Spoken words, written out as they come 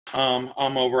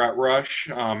I'm over at Rush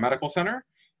Medical Center,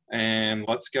 and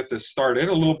let's get this started.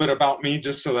 A little bit about me,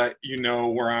 just so that you know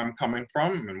where I'm coming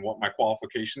from and what my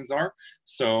qualifications are.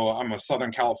 So I'm a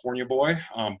Southern California boy,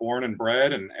 born and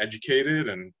bred and educated,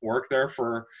 and worked there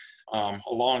for a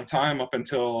long time up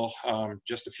until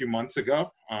just a few months ago,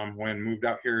 when moved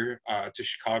out here to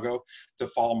Chicago to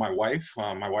follow my wife.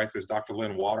 My wife is Dr.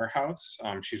 Lynn Waterhouse.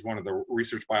 She's one of the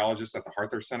research biologists at the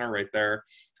Harter Center right there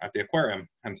at the aquarium,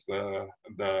 hence the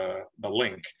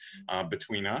link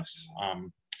between us.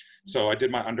 So I did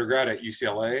my undergrad at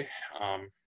UCLA,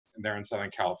 there in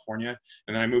Southern California.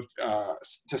 And then I moved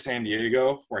to San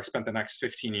Diego, where I spent the next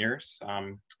 15 years.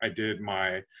 I did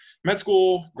my med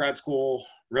school, grad school,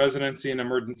 residency in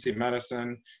emergency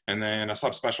medicine, and then a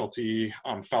subspecialty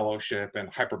fellowship in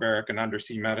hyperbaric and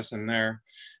undersea medicine there.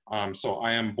 So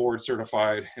I am board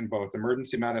certified in both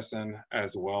emergency medicine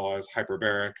as well as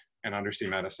hyperbaric and undersea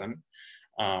medicine.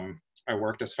 I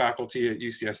worked as faculty at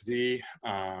UCSD,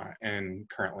 and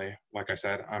currently, like I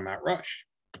said, I'm at Rush.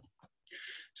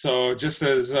 So just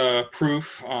as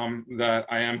proof that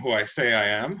I am who I say I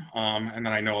am, and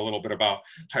then I know a little bit about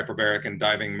hyperbaric and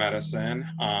diving medicine.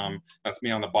 That's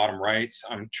me on the bottom right.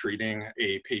 I'm treating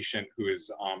a patient who is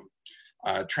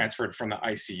transferred from the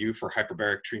ICU for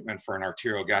hyperbaric treatment for an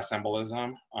arterial gas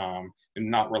embolism,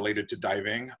 not related to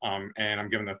diving. And I'm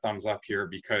giving the thumbs up here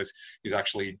because he's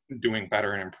actually doing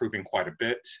better and improving quite a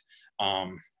bit.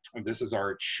 This is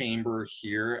our chamber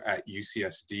here at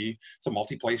UCSD. It's a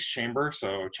multi-place chamber,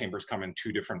 so chambers come in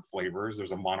two different flavors.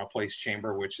 There's a monoplace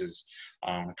chamber, which is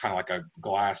kind of like a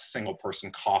glass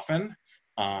single-person coffin.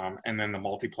 And then the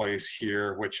multi-place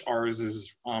here, which ours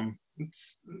is,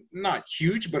 it's not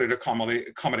huge, but it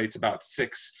accommodates about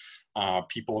 6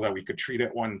 people that we could treat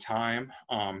at one time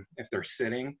if they're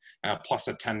sitting, plus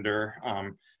a tender.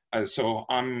 So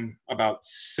I'm about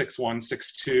 6'1",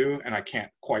 6'2", and I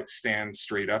can't quite stand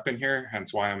straight up in here,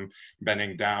 hence why I'm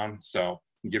bending down. So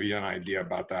give you an idea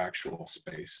about the actual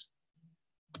space.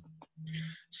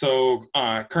 So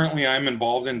currently I'm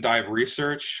involved in dive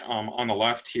research on the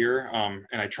left here, and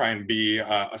I try and be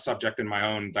a subject in my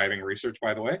own diving research,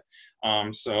 by the way.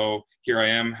 So here I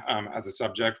am as a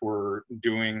subject. We're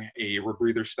doing a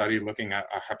rebreather study looking at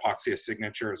a hypoxia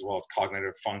signature as well as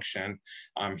cognitive function.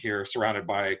 I'm here surrounded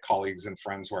by colleagues and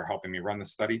friends who are helping me run the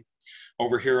study.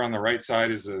 Over here on the right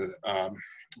side is a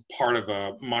part of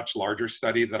a much larger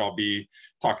study that I'll be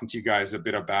talking to you guys a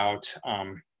bit about.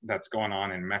 That's going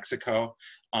on in Mexico.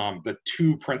 The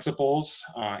 2 principals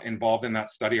involved in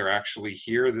that study are actually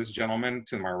here. This gentleman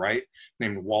to my right,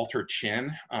 named Walter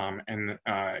Chin, and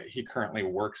he currently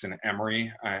works in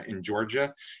Emory in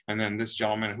Georgia. And then this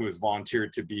gentleman who has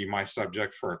volunteered to be my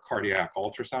subject for a cardiac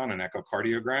ultrasound and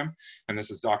echocardiogram. And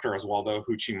this is Dr. Oswaldo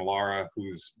Huchimillara,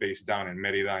 who's based down in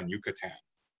Merida in Yucatan.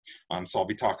 So I'll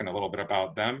be talking a little bit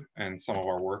about them and some of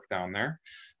our work down there.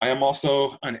 I am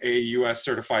also an AUS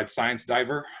certified science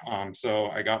diver. So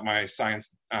I got my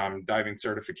science diving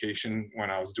certification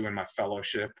when I was doing my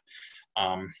fellowship.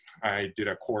 I did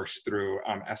a course through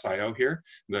SIO here,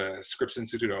 the Scripps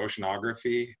Institute of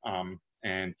Oceanography,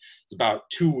 and it's about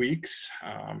 2 weeks.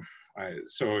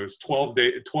 So it was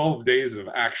 12 days of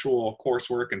actual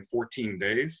coursework in 14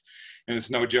 days, and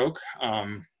it's no joke.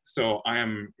 So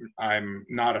I'm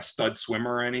not a stud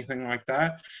swimmer or anything like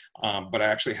that, but I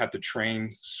actually had to train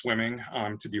swimming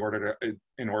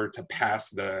in order to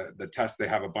pass the test. They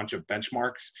have a bunch of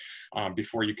benchmarks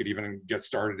before you could even get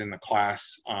started in the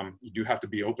class. You do have to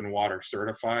be open water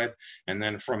certified, and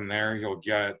then from there you'll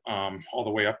get all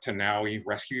the way up to NAUI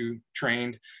rescue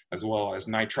trained, as well as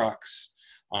nitrox.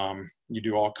 You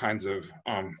do all kinds of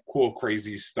cool,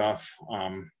 crazy stuff.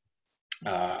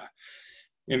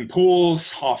 In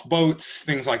pools, off boats,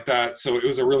 things like that. So it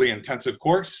was a really intensive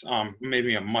course, made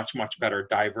me a much, much better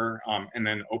diver, and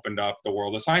then opened up the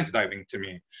world of science diving to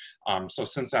me. So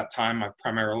since that time, I've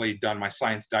primarily done my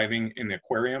science diving in the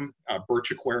aquarium.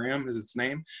 Birch Aquarium is its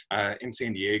name, in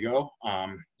San Diego.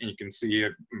 And you can see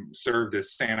it served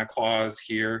as Santa Claus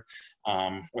here,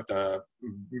 with the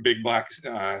big black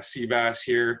sea bass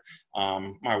here.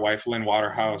 My wife, Lynn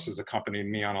Waterhouse, has accompanied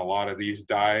me on a lot of these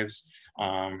dives.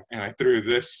 And I threw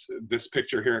this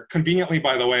picture here. Conveniently,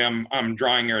 by the way, I'm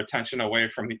drawing your attention away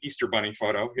from the Easter Bunny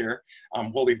photo here.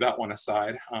 We'll leave that one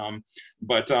aside.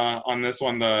 But on this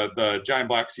one, the giant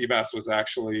black sea bass was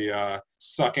actually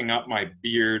sucking up my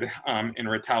beard in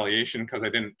retaliation because I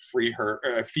didn't feed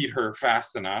her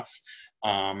fast enough.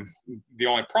 The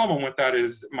only problem with that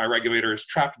is my regulator is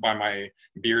trapped by my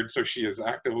beard, so she is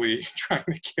actively trying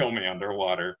to kill me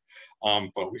underwater.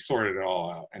 But we sorted it all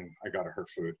out, and I got her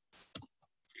food.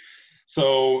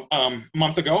 So a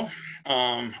month ago,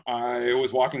 I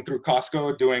was walking through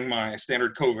Costco doing my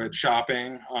standard COVID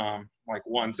shopping, like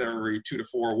once every 2 to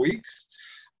 4 weeks,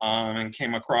 and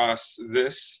came across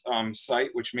this site,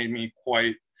 which made me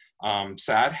quite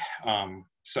sad.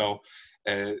 So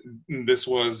uh, this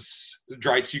was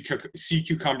dried sea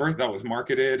cucumber that was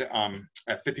marketed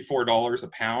at $54 a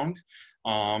pound,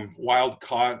 wild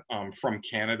caught from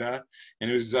Canada, and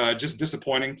it was just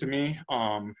disappointing to me.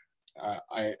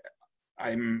 I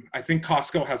I think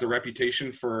Costco has a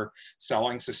reputation for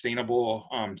selling sustainable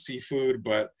seafood,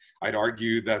 but I'd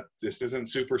argue that this isn't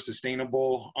super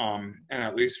sustainable. And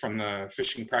at least from the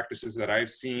fishing practices that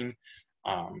I've seen,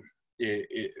 um,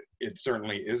 it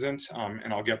certainly isn't.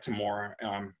 And I'll get to more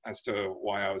as to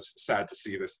why I was sad to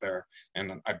see this there.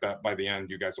 And I bet by the end,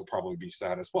 you guys will probably be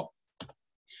sad as well.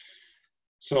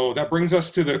 So that brings us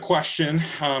to the question.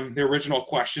 The original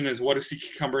question is, what do sea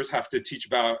cucumbers have to teach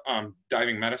about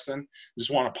diving medicine? Just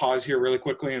want to pause here really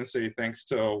quickly and say thanks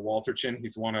to Walter Chin.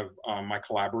 He's one of my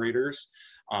collaborators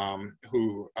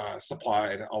who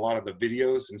supplied a lot of the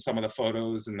videos and some of the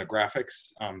photos and the graphics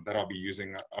that I'll be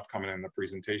using upcoming in the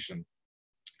presentation.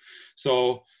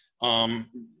 So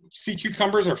sea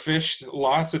cucumbers are fished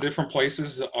lots of different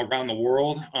places around the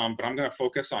world, but I'm going to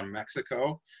focus on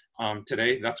Mexico.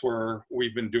 Today, that's where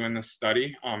we've been doing this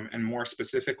study, and more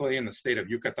specifically in the state of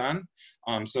Yucatan.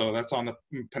 So that's on the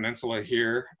peninsula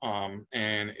here,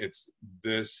 and it's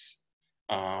this,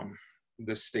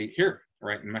 this state here,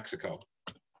 right in Mexico.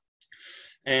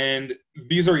 And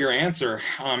these are your answer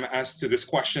as to this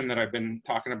question that I've been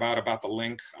talking about the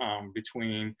link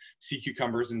between sea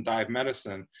cucumbers and dive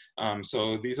medicine.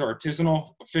 So these are artisanal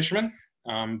fishermen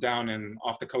down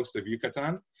off the coast of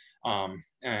Yucatan.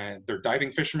 And they're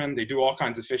diving fishermen. They do all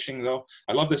kinds of fishing though.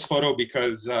 I love this photo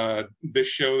because this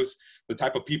shows the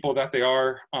type of people that they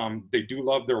are. They do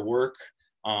love their work.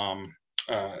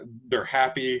 They're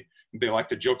happy. They like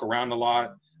to joke around a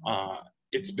lot.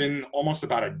 It's been almost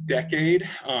about a decade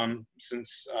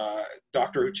since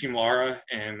Dr. Uchim Lara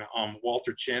and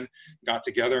Walter Chin got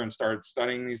together and started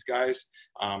studying these guys.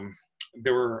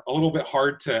 They were a little bit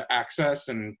hard to access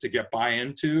and to get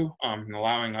into, and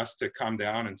allowing us to come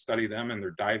down and study them and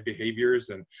their dive behaviors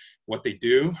and what they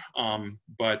do.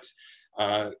 But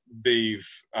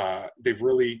they've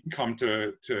really come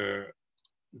to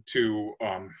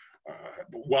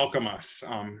welcome us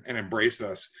and embrace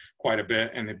us quite a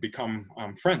bit, and they've become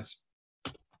friends.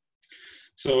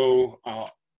 So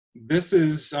this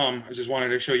is, I just wanted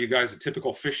to show you guys a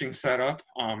typical fishing setup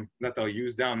that they'll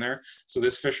use down there. So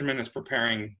this fisherman is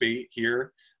preparing bait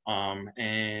here,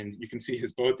 and you can see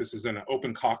his boat. This is an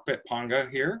open cockpit panga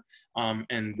here,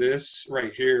 and this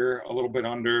right here, a little bit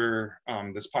under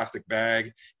this plastic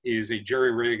bag, is a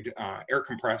jury-rigged air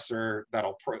compressor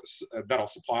that'll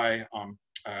supply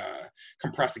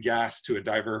compressed gas to a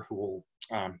diver who will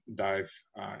dive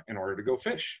in order to go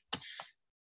fish.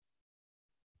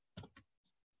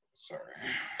 Sorry.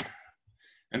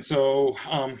 And so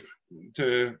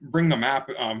to bring the map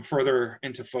further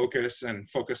into focus and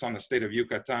focus on the state of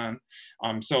Yucatan.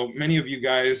 So many of you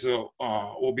guys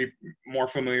will be more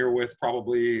familiar with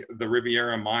probably the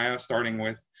Riviera Maya, starting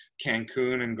with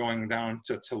Cancun and going down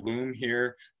to Tulum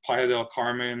here, Playa del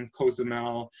Carmen,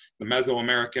 Cozumel, the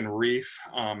Mesoamerican Reef,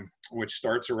 which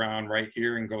starts around right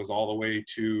here and goes all the way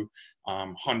to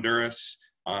Honduras.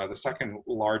 The second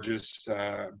largest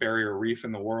barrier reef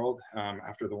in the world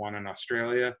after the one in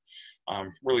Australia.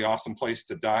 Really awesome place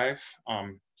to dive.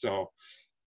 So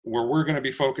where we're going to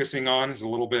be focusing on is a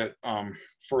little bit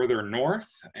further north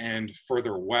and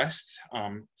further west.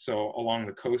 So along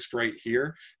the coast right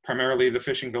here, primarily the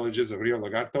fishing villages of Rio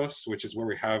Lagartos, which is where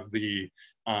we have the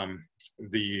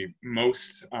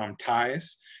most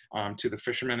ties to the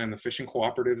fishermen and the fishing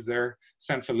cooperatives there,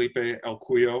 San Felipe, El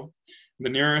Cuyo. The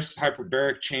nearest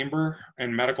hyperbaric chamber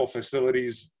and medical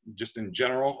facilities just in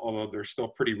general, although they're still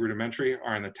pretty rudimentary,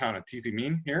 are in the town of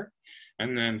Tizimin here.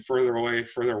 And then further away,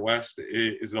 further west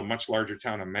is the much larger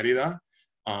town of Merida.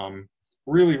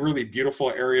 Really, really beautiful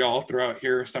area all throughout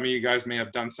here. Some of you guys may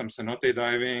have done some cenote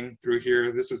diving through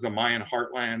here. This is the Mayan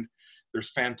heartland.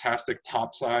 There's fantastic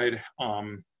topside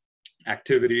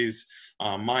activities,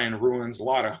 Mayan ruins, a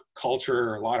lot of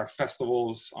culture, a lot of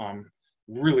festivals,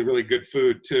 really, really good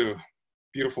food too.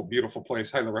 Beautiful, beautiful place.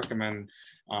 Highly recommend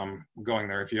going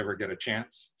there if you ever get a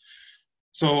chance.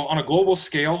 So on a global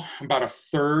scale, about a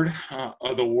third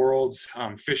of the world's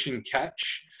fishing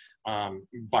catch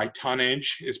by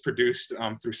tonnage is produced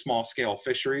through small scale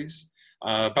fisheries.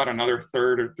 About another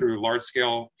third are through large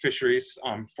scale fisheries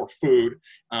for food.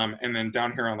 And then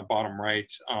down here on the bottom right,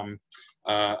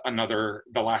 the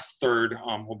last third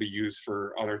will be used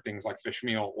for other things like fish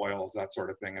meal, oils, that sort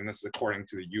of thing. And this is according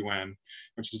to the UN,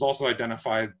 which has also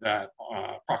identified that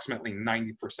approximately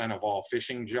 90% of all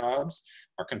fishing jobs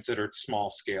are considered small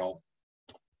scale.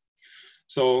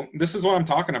 So this is what I'm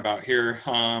talking about here.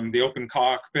 The open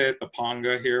cockpit, the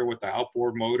Ponga here with the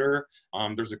outboard motor.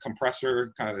 There's a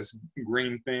compressor, kind of this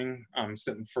green thing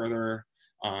sitting further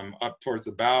up towards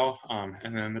the bow,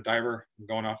 and then the diver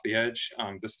going off the edge,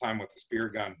 this time with a spear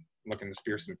gun, looking to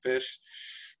spear some fish.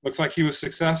 Looks like he was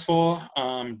successful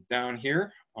down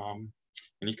here, and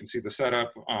you can see the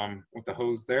setup with the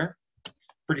hose there.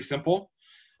 Pretty simple.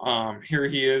 Here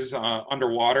he is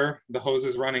underwater. The hose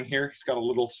is running here. He's got a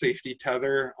little safety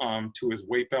tether to his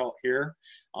weight belt here,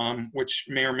 which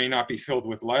may or may not be filled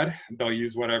with lead. They'll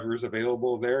use whatever is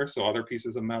available there, so other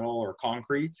pieces of metal or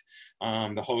concrete.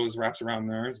 The hose wraps around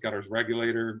there. He's got his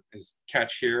regulator, his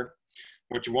catch here.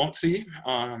 What you won't see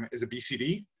is a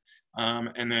BCD,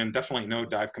 and then definitely no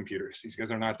dive computers. These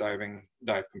guys are not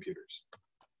dive computers.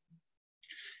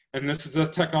 And this is the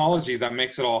technology that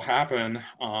makes it all happen.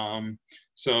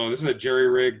 So this is a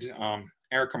jerry-rigged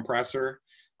air compressor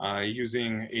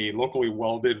using a locally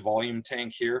welded volume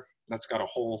tank here. That's got a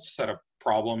whole set of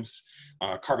problems,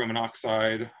 carbon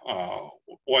monoxide,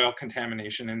 oil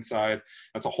contamination inside.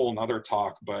 That's a whole nother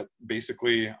talk, but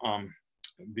basically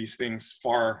these things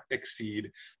far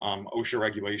exceed OSHA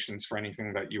regulations for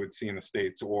anything that you would see in the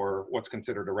States or what's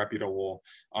considered a reputable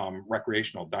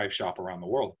recreational dive shop around the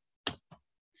world.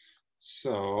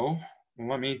 So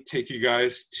let me take you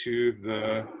guys to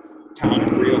the town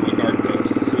of Rio Lagartos,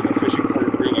 so the fishing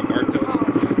port of Rio Lagartos.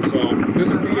 So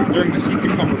this is during the sea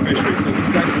cucumber fishery. So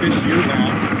these guys fish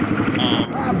year-round,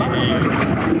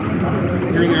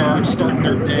 and here they are starting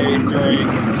their day during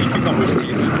sea cucumber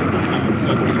season.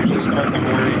 So they usually start in the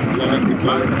morning, load up the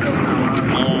boats,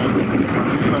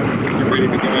 get ready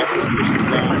to go out to the fishing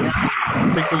grounds.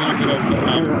 It takes a little bit of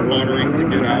motoring to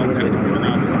get out. You have to get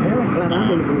around some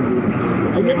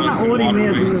inlets and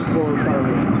waterways to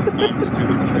do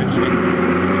the fishing.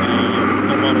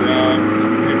 They'll motor out.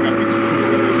 They've got these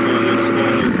coolers where they're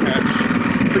storing your catch,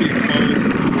 pretty exposed.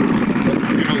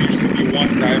 You know, usually be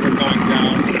one diver going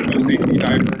down, no safety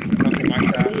diver, nothing like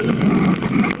that.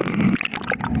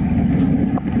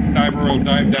 Diver will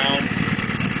dive down.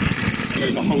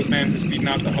 There's a hose man who's feeding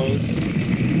out the hose.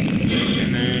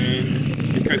 And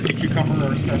then, because sea cucumber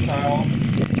are sessile,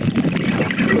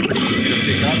 they're pretty easy to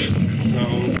pick up. So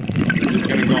they're just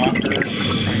going to go after and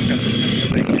try and catch as many as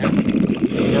they can.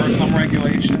 There are some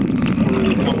regulations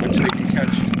for how much they can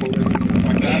catch, quotas and things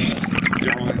like that.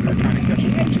 Generally, they're trying to catch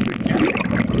as much as they can.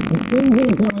 And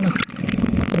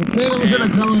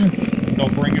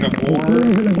they'll bring it aboard.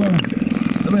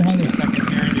 In a second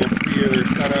here, and you'll see their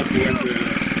setup with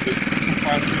this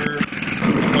compressor,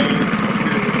 the hose.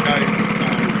 Here, this guy's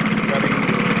running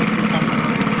the sea cucumber.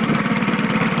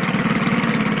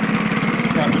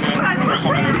 Prepping it, we're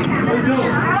coming into port.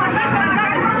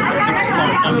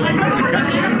 Start unloading the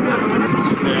catch.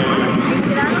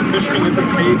 The fisherman isn't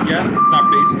paid yet. It's not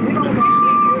based,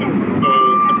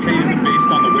 the pay isn't based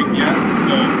on the weight yet.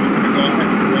 So we're going to go ahead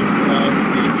and rinse out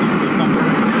the sea cucumber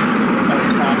and start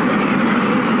the process.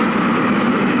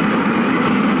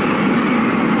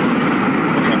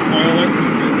 We're going to boil it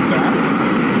with good fats.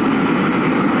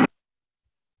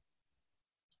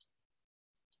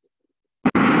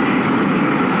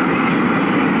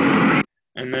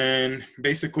 And then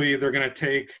basically they're going to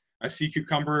take a sea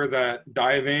cucumber that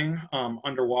diving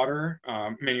underwater,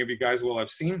 many of you guys will have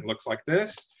seen, looks like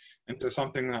this, into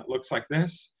something that looks like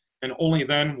this. And only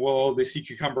then will the sea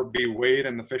cucumber be weighed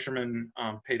and the fisherman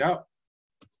paid out.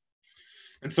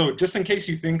 And so just in case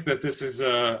you think that this is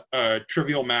a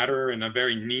trivial matter and a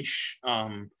very niche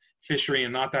fishery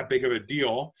and not that big of a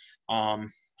deal,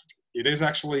 it is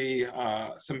actually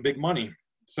some big money.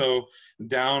 So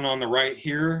down on the right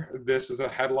here, this is a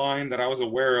headline that I was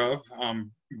aware of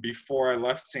before I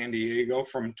left San Diego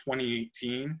from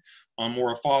 2018,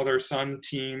 where a father-son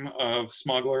team of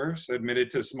smugglers admitted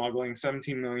to smuggling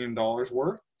 $17 million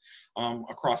worth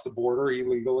across the border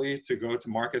illegally to go to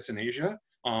markets in Asia.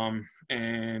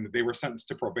 And they were sentenced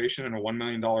to probation and a $1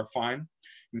 million fine.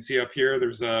 You can see up here,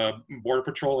 there's a Border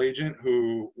Patrol agent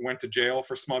who went to jail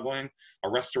for smuggling, a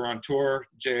restaurateur,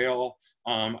 jail,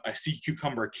 a sea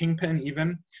cucumber kingpin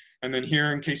even. And then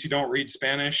here, in case you don't read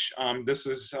Spanish, this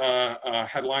is a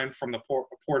headline from the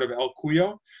port of El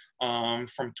Cuyo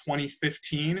from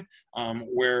 2015,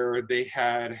 where they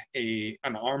had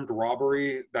an armed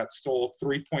robbery that stole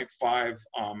 3.5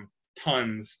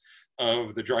 tons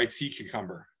of the dried sea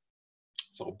cucumber.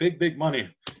 So big, big money.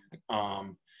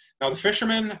 Now the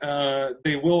fishermen,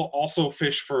 they will also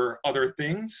fish for other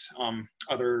things,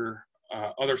 other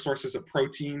sources of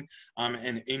protein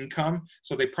and income.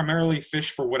 So they primarily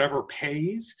fish for whatever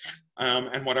pays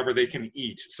and whatever they can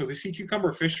eat. So the sea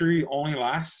cucumber fishery only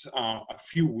lasts a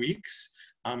few weeks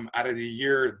out of the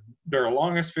year. Their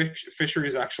longest fishery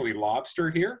is actually lobster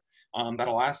here.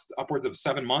 That'll last upwards of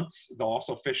 7 months. They'll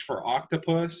also fish for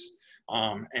octopus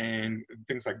and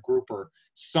things like grouper.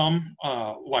 Some,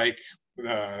 like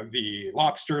the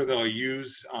lobster, they'll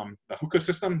use the hookah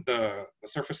system, the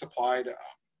surface applied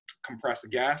compressed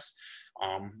gas,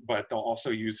 but they'll also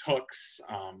use hooks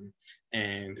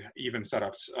and even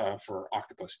setups for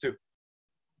octopus too.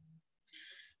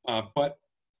 But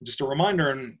just a reminder,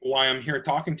 and why I'm here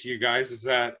talking to you guys, is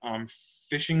that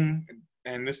fishing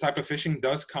and this type of fishing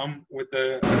does come with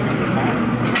the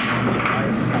cost. These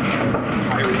guys have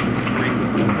high rates of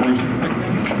decompression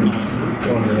sickness.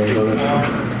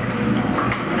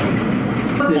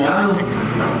 They far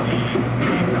exceed the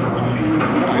safe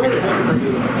diving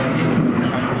practices that they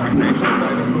have for recreational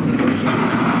diving. This is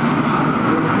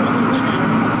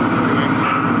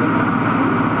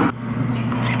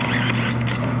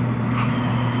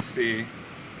Let's see.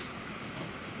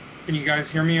 Can you guys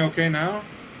hear me okay now?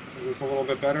 Is this a little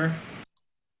bit better?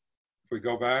 If we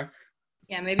go back?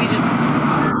 Yeah, maybe just...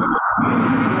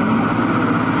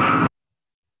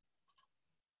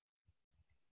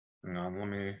 Hang on, let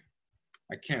me...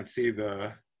 I can't see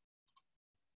the...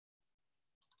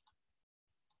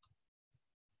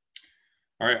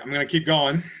 All right, I'm going to keep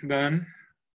going then.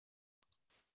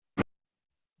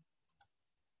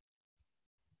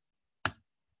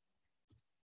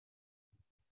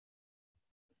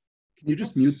 Can you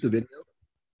just mute the video?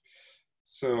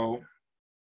 So...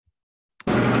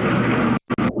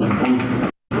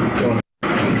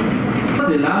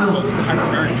 Well, this is a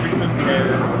hyperbaric treatment where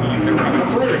they were having to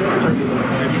treat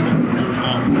fishermen,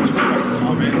 which is quite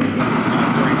common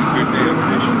during a good day of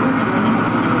fishing.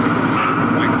 This is the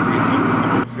white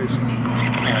season,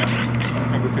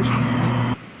 cucumber fishing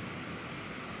season.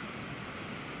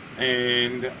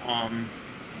 And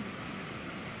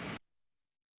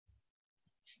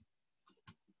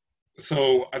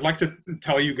so I'd like to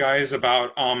tell you guys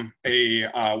about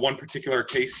one particular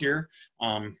case here.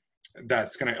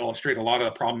 That's going to illustrate a lot of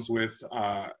the problems with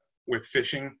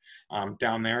fishing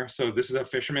down there. So this is a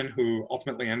fisherman who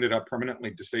ultimately ended up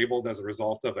permanently disabled as a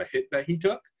result of a hit that he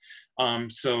took.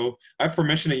 So I have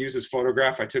permission to use his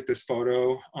photograph. I took this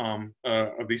photo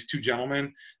of these two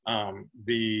gentlemen.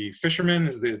 The fisherman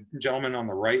is the gentleman on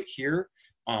the right here,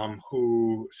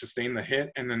 who sustained the hit,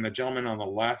 and then the gentleman on the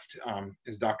left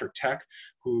is Dr. Tech,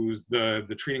 who's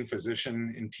the treating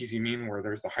physician in Tizimin, where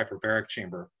there's the hyperbaric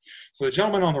chamber. So the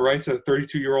gentleman on the right is a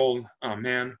 32-year-old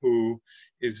man who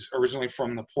is originally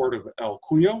from the port of El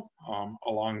Cuyo,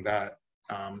 along that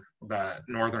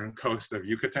northern coast of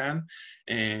Yucatan,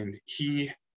 and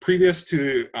he, previous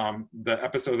to the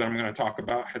episode that I'm going to talk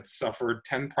about, had suffered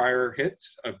 10 prior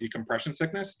hits of decompression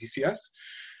sickness, DCS.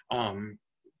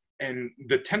 And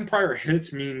the 10 prior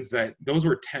hits means that those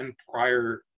were 10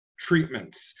 prior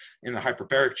treatments in the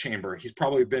hyperbaric chamber. He's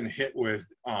probably been hit with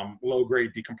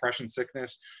low-grade decompression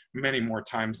sickness many more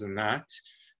times than that.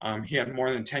 He had more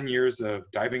than 10 years of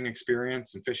diving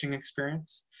experience and fishing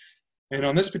experience. And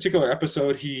on this particular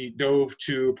episode, he dove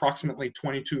to approximately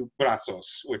 22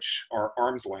 brazos, which are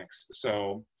arm's lengths.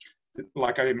 So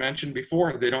like I mentioned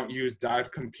before, they don't use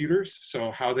dive computers. So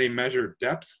how they measure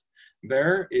depth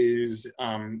there is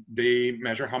they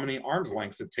measure how many arm's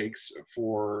lengths it takes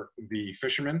for the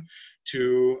fishermen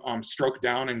to stroke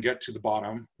down and get to the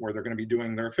bottom where they're going to be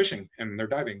doing their fishing and their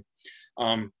diving.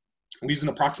 We use an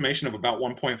approximation of about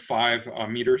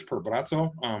 1.5 meters per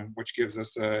brazo, which gives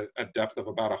us a depth of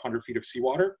about 100 feet of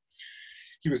seawater.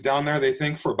 He was down there, they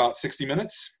think, for about 60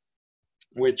 minutes.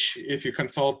 Which, if you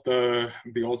consult the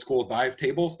old school dive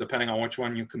tables, depending on which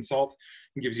one you consult,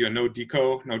 it gives you a no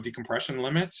decompression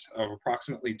limit of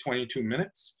approximately 22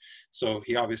 minutes. So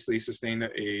he obviously sustained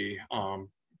a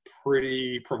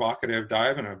pretty provocative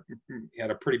dive, and he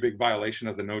had a pretty big violation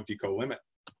of the no deco limit.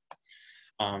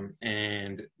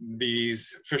 And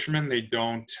these fishermen, they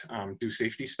don't do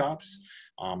safety stops.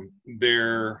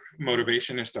 Their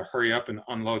motivation is to hurry up and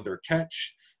unload their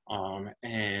catch.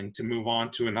 And to move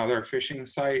on to another fishing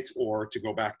site or to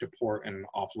go back to port and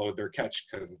offload their catch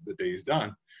because the day's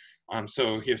done.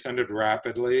 So he ascended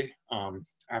rapidly.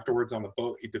 Afterwards on the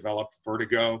boat, he developed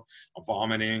vertigo,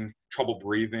 vomiting, trouble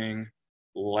breathing,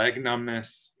 leg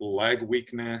numbness, leg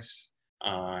weakness.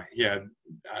 He had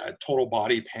total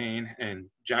body pain and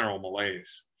general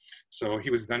malaise. So he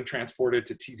was then transported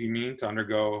to Tizimin to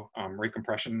undergo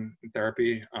recompression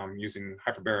therapy using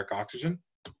hyperbaric oxygen.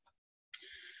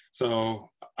 So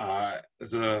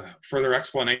as a further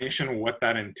explanation what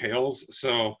that entails,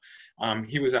 so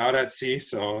he was out at sea,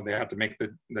 so they had to make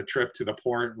the trip to the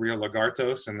port, Rio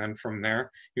Lagartos, and then from there,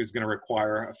 he was going to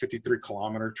require a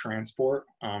 53-kilometer transport,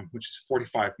 which is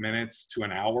 45 minutes to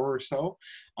an hour or so.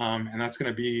 And that's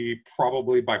going to be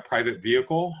probably by private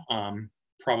vehicle,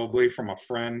 probably from a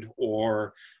friend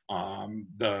or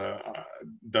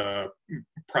the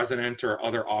president or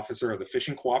other officer of the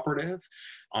fishing cooperative.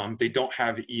 They don't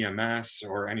have EMS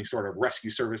or any sort of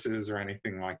rescue services or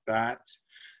anything like that.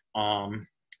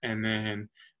 And then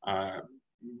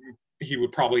he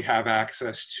would probably have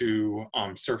access to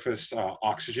surface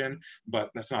oxygen, but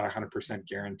that's not 100%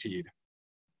 guaranteed.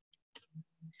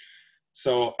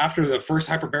 So after the first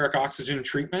hyperbaric oxygen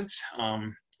treatment,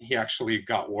 he actually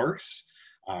got worse.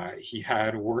 He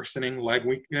had worsening leg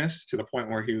weakness to the point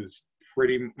where he was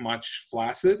pretty much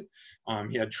flaccid.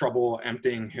 He had trouble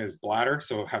emptying his bladder,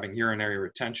 so having urinary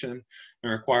retention,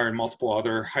 and required multiple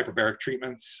other hyperbaric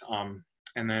treatments.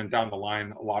 And then down the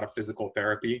line, a lot of physical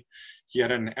therapy. He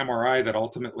had an MRI that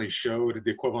ultimately showed the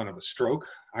equivalent of a stroke,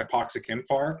 hypoxic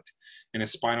infarct in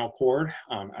his spinal cord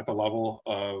at the level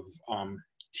of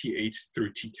T8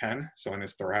 through T10, so in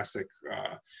his thoracic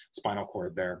spinal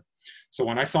cord there. So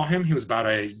when I saw him, he was about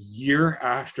a year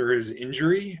after his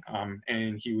injury,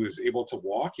 and he was able to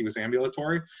walk. He was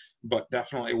ambulatory, but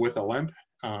definitely with a limp,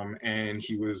 and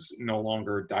he was no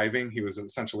longer diving. He was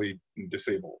essentially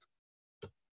disabled.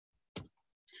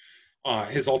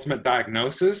 His ultimate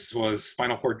diagnosis was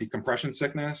spinal cord decompression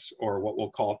sickness, or what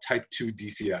we'll call type 2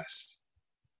 DCS.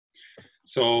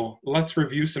 So let's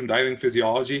review some diving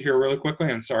physiology here really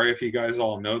quickly. And sorry if you guys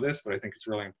all know this, but I think it's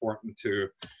really important to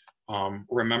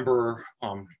remember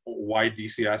why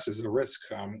DCS is a risk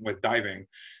with diving.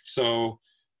 So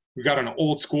we've got an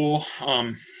old school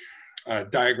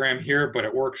diagram here, but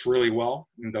it works really well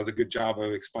and does a good job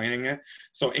of explaining it.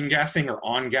 So in-gassing or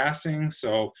on-gassing.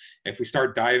 So if we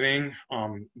start diving,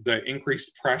 the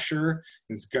increased pressure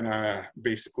is gonna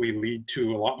basically lead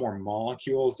to a lot more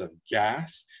molecules of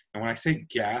gas. And when I say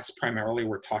gas, primarily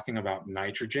we're talking about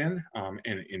nitrogen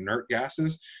and inert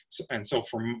gases. So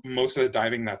for most of the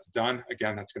diving that's done,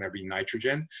 again, that's gonna be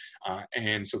nitrogen.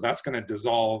 And so that's gonna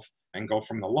dissolve and go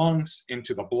from the lungs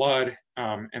into the blood,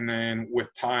 and then with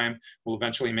time will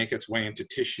eventually make its way into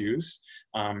tissues.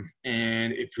 And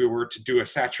if we were to do a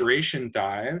saturation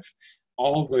dive,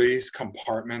 all of these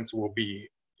compartments will be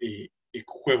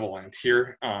equivalent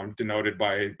here, denoted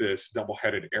by this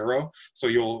double-headed arrow. So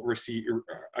you'll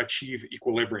achieve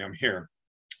equilibrium here.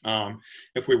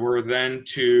 If we were then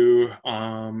to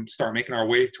start making our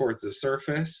way towards the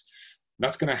surface,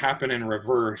 that's going to happen in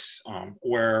reverse,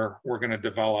 where we're going to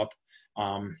develop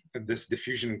this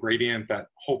diffusion gradient that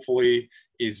hopefully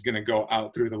is going to go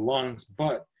out through the lungs,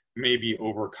 but may be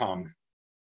overcome.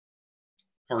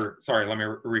 Or sorry, let me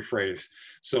rephrase.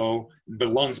 So the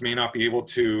lungs may not be able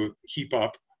to keep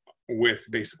up with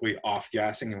basically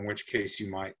off-gassing, in which case you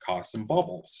might cause some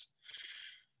bubbles.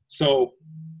 So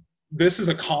this is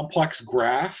a complex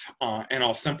graph, and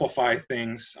I'll simplify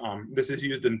things. This is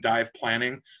used in dive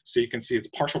planning, so you can see it's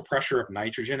partial pressure of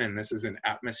nitrogen, and this is in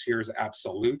atmospheres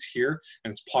absolute here,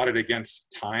 and it's plotted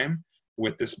against time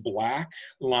with this black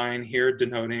line here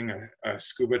denoting a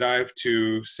scuba dive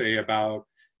to, say, about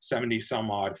 70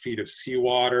 some odd feet of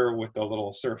seawater with a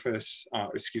little surface, a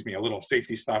little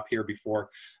safety stop here before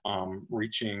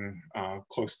reaching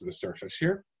close to the surface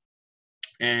here.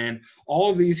 And all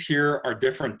of these here are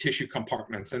different tissue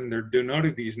compartments, and they're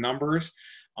denoted these numbers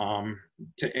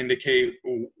to indicate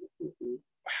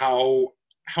how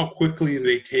quickly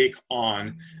they take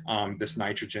on this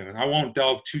nitrogen. And I won't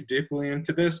delve too deeply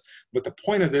into this, but the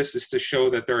point of this is to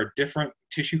show that there are different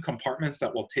tissue compartments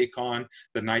that will take on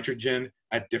the nitrogen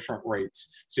at different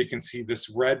rates. So you can see this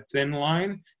red thin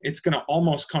line, it's going to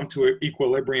almost come to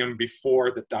equilibrium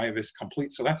before the dive is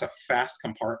complete. So that's a fast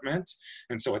compartment.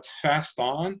 And so it's fast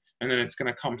on, and then it's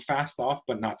going to come fast off,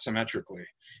 but not symmetrically.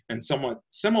 And somewhat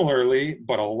similarly,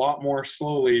 but a lot more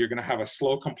slowly, you're going to have a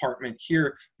slow compartment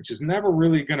here, which is never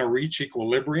really going to reach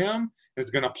equilibrium. It's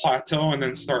going to plateau and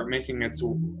then start making its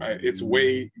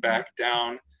way back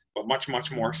down, but much,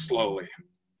 much more slowly.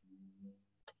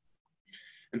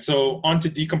 And so on to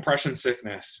decompression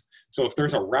sickness. So if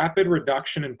there's a rapid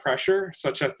reduction in pressure,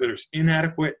 such as there's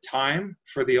inadequate time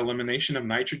for the elimination of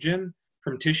nitrogen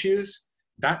from tissues,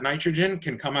 that nitrogen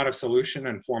can come out of solution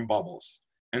and form bubbles.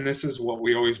 And this is what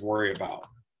we always worry about.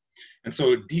 And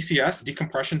so DCS,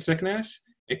 decompression sickness,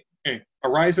 it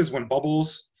arises when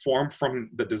bubbles form from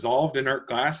the dissolved inert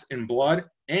gas in blood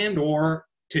and or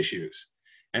tissues.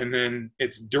 And then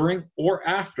it's during or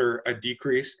after a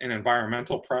decrease in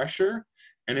environmental pressure.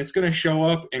 And it's going to show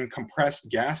up in compressed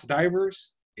gas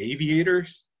divers,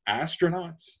 aviators,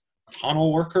 astronauts,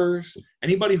 tunnel workers,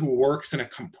 anybody who works in a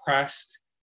compressed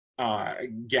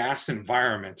gas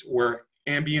environment where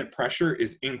ambient pressure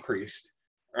is increased,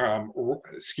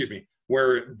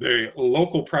 where the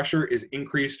local pressure is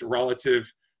increased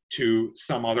relative to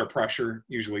some other pressure,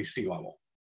 usually sea level.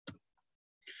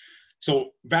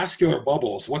 So vascular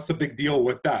bubbles, what's the big deal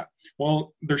with that?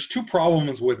 Well, there's two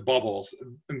problems with bubbles.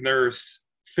 There's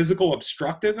physical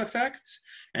obstructive effects,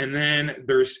 and then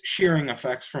there's shearing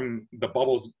effects from the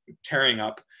bubbles tearing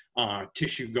up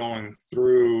tissue going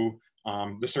through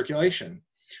the circulation.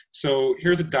 So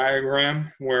here's a diagram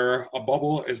where a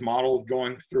bubble is modeled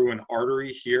going through an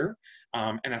artery here.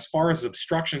 And as far as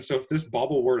obstruction, so if this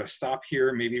bubble were to stop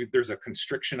here, maybe there's a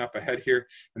constriction up ahead here,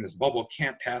 and this bubble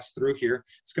can't pass through here,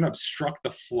 it's going to obstruct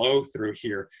the flow through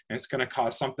here, and it's going to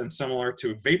cause something similar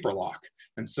to vapor lock.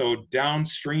 And so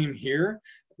downstream here,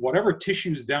 whatever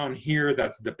tissues down here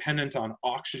that's dependent on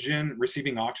oxygen,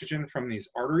 receiving oxygen from these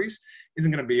arteries,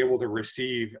 isn't going to be able to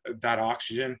receive that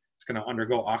oxygen. It's going to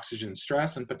undergo oxygen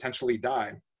stress and potentially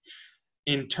die.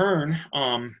 In turn,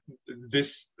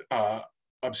 this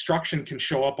obstruction can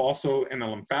show up also in the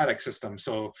lymphatic system.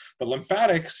 So the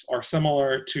lymphatics are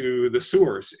similar to the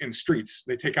sewers in streets.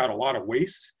 They take out a lot of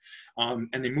waste and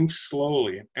they move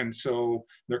slowly. And so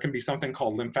there can be something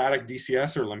called lymphatic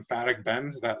DCS or lymphatic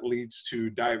bends that leads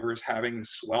to divers having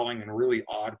swelling in really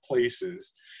odd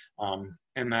places.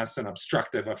 And that's an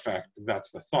obstructive effect.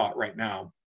 That's the thought right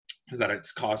now, is that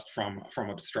it's caused from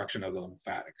obstruction of the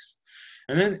lymphatics.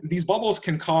 And then these bubbles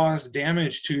can cause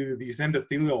damage to these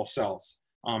endothelial cells.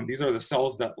 These are the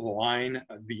cells that line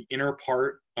the inner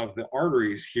part of the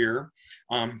arteries here,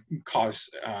 cause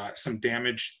some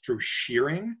damage through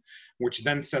shearing, which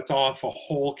then sets off a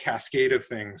whole cascade of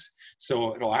things.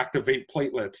 So it'll activate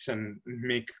platelets and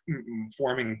make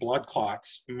forming blood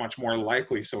clots much more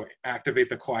likely. So activate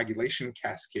the coagulation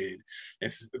cascade.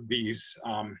 If these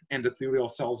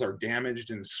endothelial cells are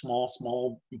damaged in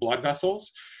small blood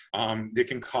vessels, they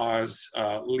can cause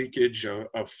leakage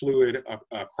of fluid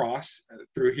across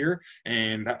through here,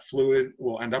 and that fluid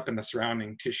will end up in the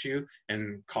surrounding tissue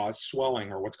and cause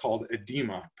swelling, or what's called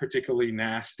edema, particularly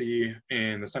nasty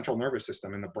in the central nervous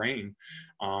system in the brain.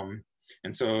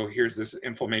 And so here's this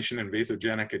inflammation and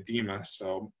vasogenic edema.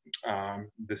 So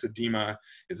this edema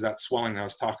is that swelling I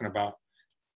was talking about.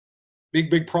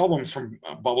 Big problems from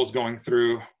bubbles going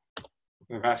through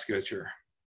the vasculature.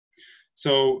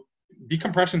 So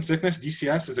decompression sickness,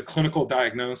 DCS, is a clinical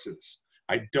diagnosis.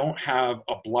 I don't have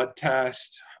a blood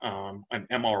test, an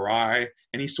MRI,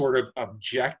 any sort of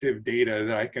objective data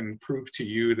that I can prove to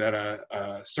you that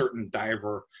a certain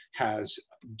diver has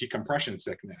decompression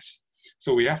sickness.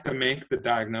 So we have to make the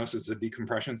diagnosis of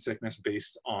decompression sickness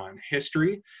based on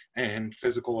history and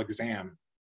physical exam,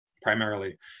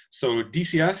 primarily. So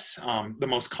DCS, the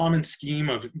most common scheme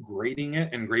of grading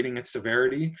it and grading its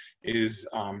severity is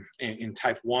in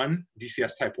type 1,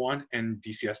 DCS type 1, and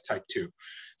DCS type 2.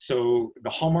 So the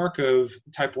hallmark of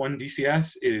type 1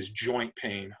 DCS is joint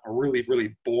pain, a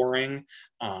really boring,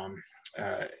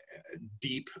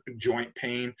 deep joint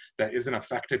pain that isn't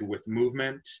affected with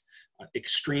movement,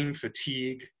 extreme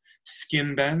fatigue,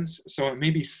 skin bends. So it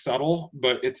may be subtle,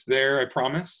 but it's there, I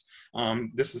promise.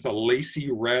 This is a lacy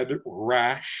red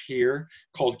rash here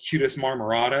called cutis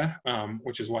marmorata,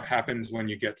 which is what happens when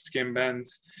you get skin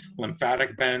bends.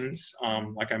 Lymphatic bends,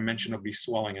 like I mentioned, will be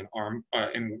swelling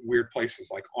in weird places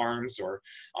like arms, or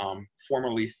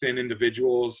formerly thin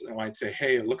individuals might say,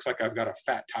 hey, it looks like I've got a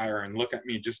fat tire, and look at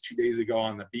me just 2 days ago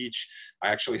on the beach, I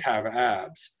actually have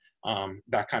abs,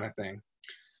 that kind of thing.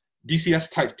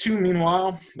 DCS type 2,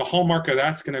 meanwhile, the hallmark of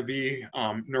that's going to be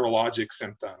neurologic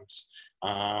symptoms.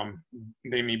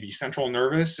 They may be central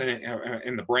nervous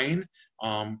in the brain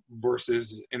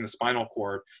versus in the spinal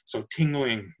cord. So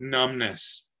tingling,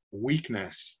 numbness,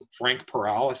 weakness, frank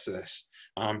paralysis,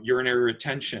 urinary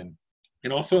retention.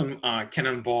 It also can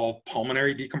involve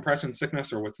pulmonary decompression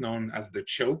sickness, or what's known as the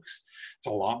chokes. It's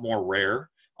a lot more rare.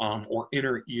 Or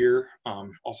inner ear,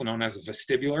 also known as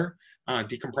vestibular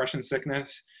decompression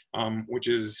sickness, which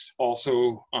is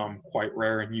also quite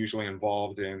rare and usually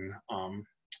involved in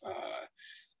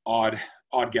odd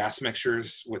gas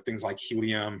mixtures with things like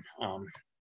helium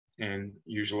and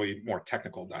usually more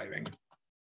technical diving.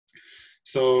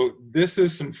 So this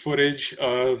is some footage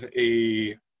of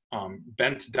a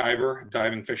bent diver,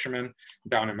 diving fisherman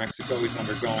down in Mexico. He's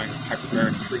undergoing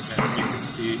hyperbaric treatment. You can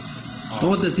see.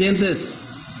 ¿Cómo te sientes?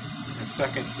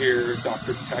 Second here,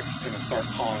 Dr. Tech's going to start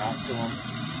calling out to him.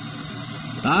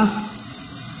 ¿Ah?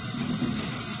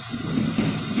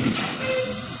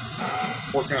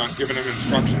 working on giving him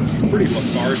instructions. He's pretty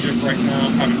lethargic right now,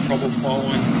 having trouble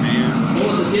following commands.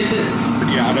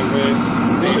 Pretty out of it.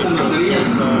 Zeta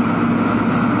feels so.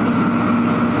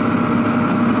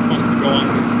 Supposed to go on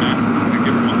this mask. It's going to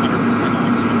give him 100%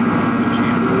 oxygen in the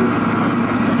chamber.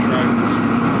 It's pressurized.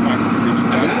 Finally reached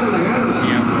that.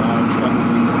 He has a lot of trouble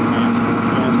with this mask,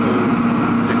 more so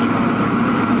than he wanted.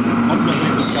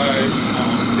 Ultimately, this guy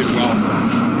did well.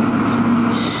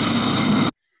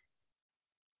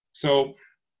 So,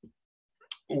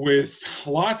 with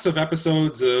lots of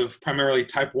episodes of primarily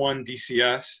type 1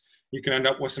 DCS, you can end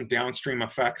up with some downstream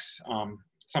effects.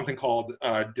 Something called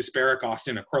dysbaric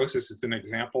osteonecrosis is an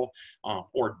example,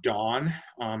 or DON.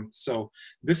 So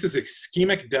this is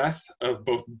ischemic death of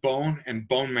both bone and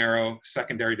bone marrow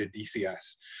secondary to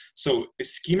DCS. So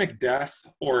ischemic death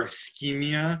or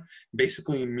ischemia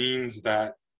basically means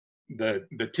that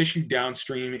the tissue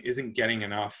downstream isn't getting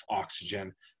enough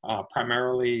oxygen,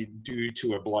 primarily due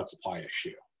to a blood supply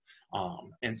issue.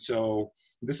 And so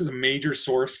this is a major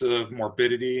source of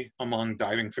morbidity among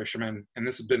diving fishermen, and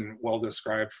this has been well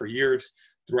described for years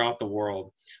throughout the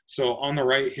world. So on the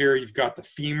right here, you've got the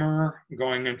femur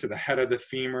going into the head of the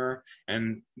femur,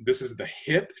 and this is the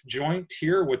hip joint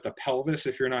here with the pelvis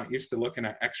if you're not used to looking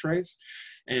at x-rays.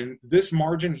 And this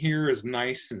margin here is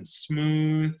nice and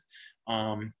smooth.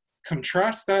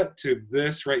 Contrast that to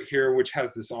this right here, which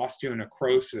has this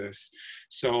osteonecrosis.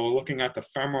 So looking at the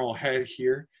femoral head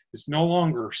here, it's no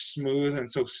longer smooth and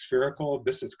so spherical.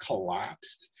 This is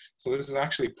collapsed. So this is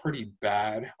actually pretty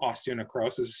bad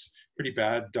osteonecrosis, pretty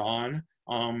bad DON.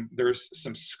 There's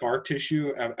some scar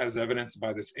tissue as evidenced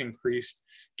by this increased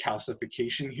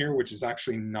calcification here, which is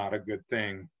actually not a good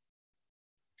thing.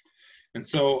 And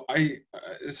so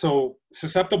so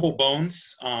susceptible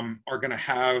bones are going to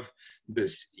have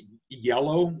this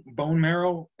yellow bone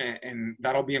marrow, and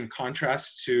that'll be in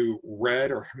contrast to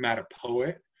red or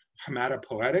hematopoietic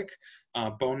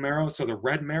bone marrow. So the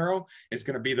red marrow is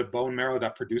going to be the bone marrow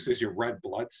that produces your red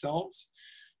blood cells.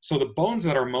 So the bones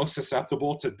that are most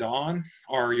susceptible to DON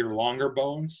are your longer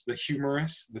bones, the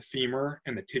humerus, the femur,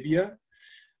 and the tibia.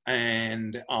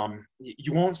 And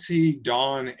you won't see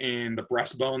DON in the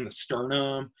breastbone, the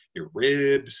sternum, your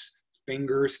ribs,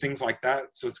 fingers, things like that.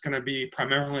 So it's going to be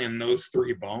primarily in those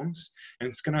three bones. And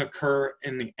it's going to occur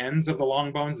in the ends of the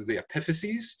long bones, the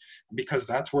epiphyses, because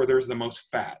that's where there's the most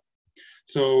fat.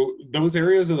 So those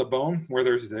areas of the bone where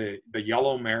there's the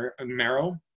yellow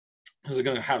marrow, those are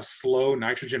going to have slow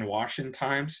nitrogen wash-in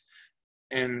times,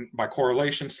 and by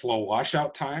correlation, slow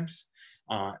washout times.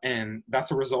 And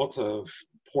that's a result of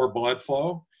poor blood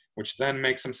flow, which then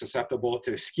makes them susceptible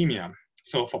to ischemia.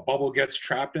 So if a bubble gets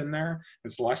trapped in there,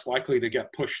 it's less likely to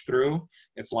get pushed through.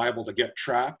 It's liable to get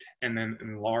trapped and then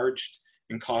enlarged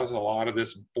and cause a lot of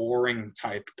this boring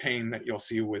type pain that you'll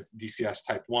see with DCS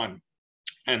type 1.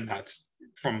 And that's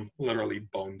from literally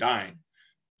bone dying.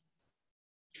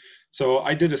 So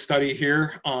I did a study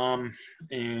here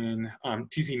in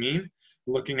Tizimin,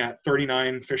 looking at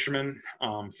 39 fishermen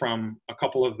from a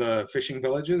couple of the fishing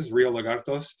villages, Rio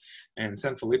Lagartos and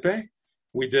San Felipe.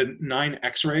 We did 9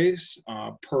 x-rays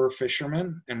per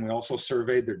fisherman, and we also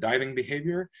surveyed their diving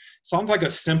behavior. Sounds like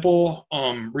a simple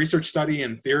research study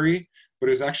in theory, but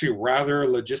it was actually rather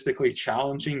logistically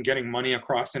challenging, getting money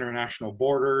across international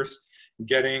borders,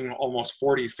 getting almost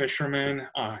 40 fishermen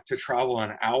to travel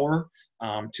an hour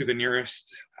to the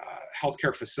nearest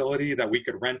healthcare facility that we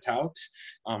could rent out,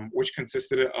 which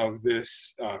consisted of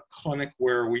this clinic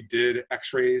where we did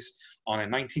x-rays on a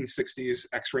 1960s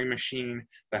x-ray machine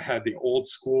that had the old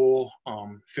school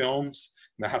films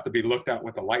that have to be looked at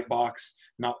with a light box,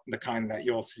 not the kind that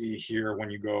you'll see here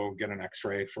when you go get an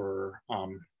x-ray for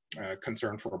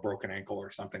concern for a broken ankle or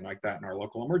something like that in our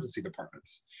local emergency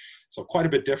departments. So quite a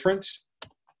bit different.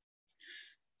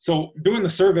 So doing the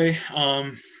survey,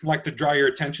 I'd like to draw your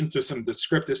attention to some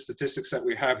descriptive statistics that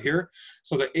we have here.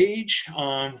 So the age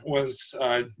was,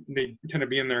 they tend to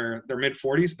be in their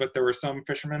mid-40s, but there were some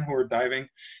fishermen who were diving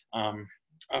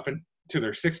up into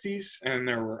their 60s, and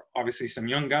there were obviously some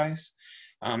young guys.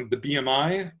 The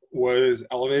BMI was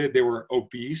elevated. They were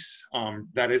obese.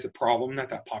 That is a problem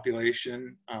that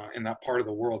population in that part of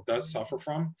the world does suffer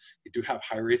from. They do have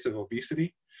high rates of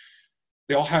obesity.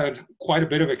 They all had quite a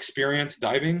bit of experience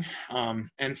diving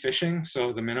and fishing.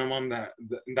 So the minimum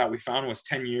that we found was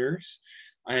 10 years.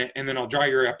 And then I'll draw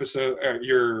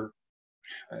your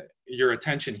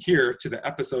attention here to the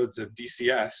episodes of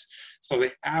DCS. So they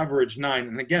average 9.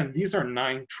 And again, these are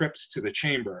 9 trips to the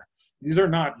chamber. these are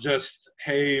not just,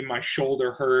 hey, my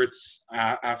shoulder hurts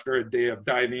after a day of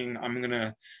diving, I'm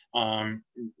gonna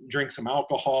drink some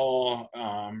alcohol,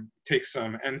 take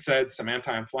some NSAIDs, some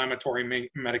anti-inflammatory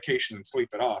medication, and sleep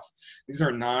it off. These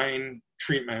are 9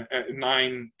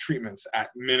 treatments at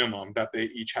minimum that they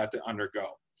each had to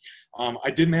undergo.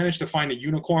 I did manage to find a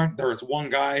unicorn. There was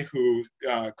one guy who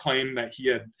claimed that he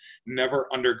had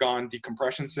never undergone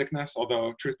decompression sickness,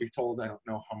 although truth be told, I don't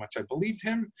know how much I believed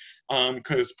him,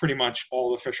 because pretty much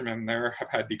all the fishermen there have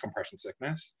had decompression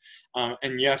sickness.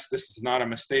 And yes, this is not a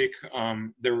mistake.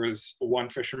 There was one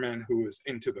fisherman who was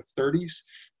into the 30s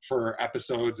for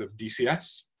episodes of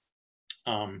DCS.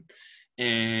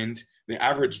 And the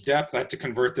average depth, I had to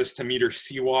convert this to meter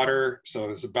seawater, so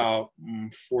it's about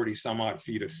 40 some odd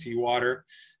feet of seawater.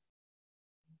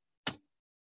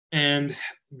 And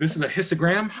this is a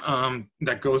histogram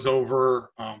that goes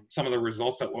over some of the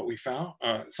results of what we found.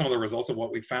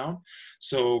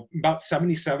 So about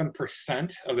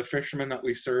 77% of the fishermen that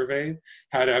we surveyed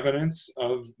had evidence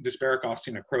of dysbaric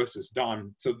osteonecrosis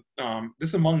done. So this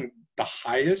is among the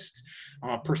highest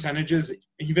percentages,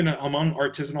 even among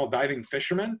artisanal diving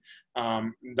fishermen,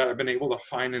 that I've been able to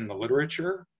find in the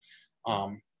literature.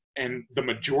 And the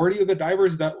majority of the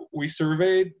divers that we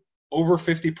surveyed, over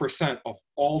 50% of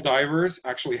all divers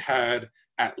actually had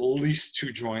at least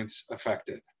 2 joints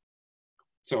affected.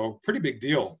 So pretty big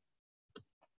deal.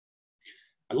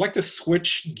 I'd like to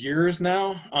switch gears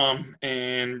now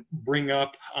and bring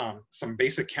up some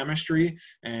basic chemistry,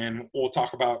 and we'll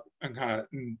talk about kind of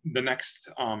the next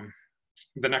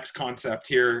concept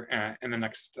here and the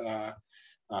next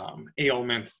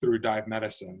ailment through dive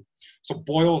medicine. So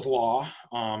Boyle's Law,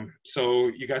 so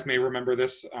you guys may remember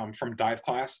this from dive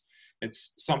class.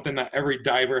 It's something that every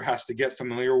diver has to get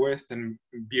familiar with and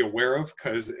be aware of,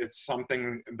 because it's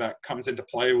something that comes into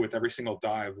play with every single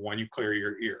dive when you clear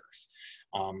your ears.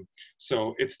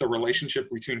 So it's the relationship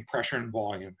between pressure and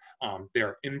volume. They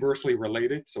are inversely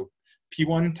related. So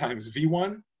P1 times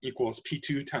V1 equals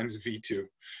P2 times V2.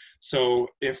 So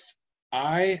if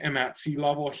I am at sea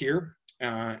level here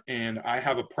and I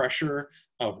have a pressure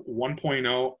of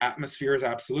 1.0 atmospheres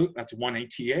absolute, that's 1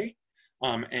 ATA,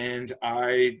 and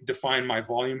I define my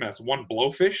volume as 1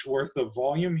 blowfish worth of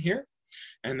volume here.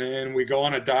 And then we go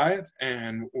on a dive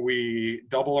and we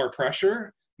double our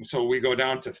pressure. So we go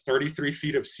down to 33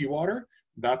 feet of seawater.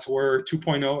 That's where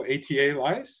 2.0 ATA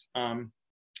lies.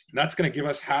 That's going to give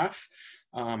us half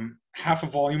a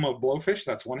volume of blowfish.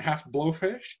 That's 1/2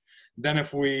 blowfish. Then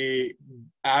if we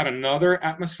add another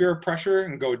atmosphere of pressure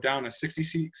and go down to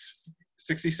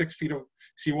 66 feet of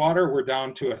seawater, we're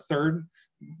down to 1/3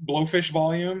 blowfish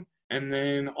volume, and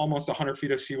then almost 100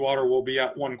 feet of seawater will be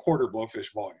at 1/4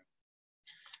 blowfish volume.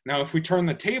 Now, if we turn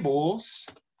the tables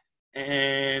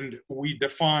and we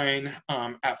define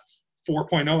at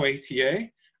 4.0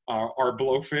 ATA our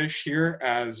blowfish here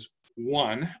as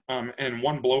 1 and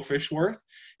 1 blowfish worth,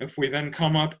 if we then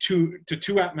come up to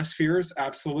 2 atmospheres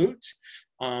absolute,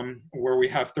 where we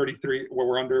have 33, where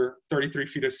we're under 33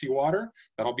 feet of seawater,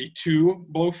 that'll be 2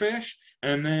 blowfish,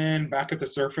 and then back at the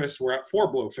surface, we're at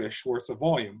 4 blowfish worth of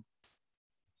volume.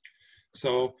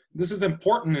 So this is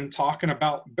important in talking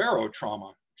about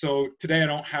barotrauma. So today I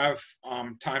don't have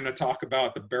time to talk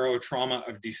about the barotrauma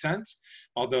of descent,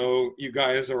 although you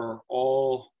guys are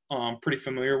all pretty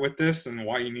familiar with this and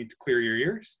why you need to clear your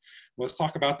ears. Let's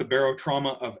talk about the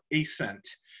barotrauma of ascent.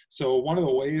 So one of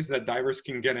the ways that divers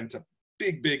can get into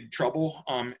big trouble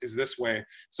is this way.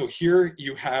 So here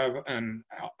you have an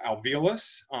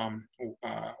alveolus,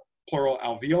 plural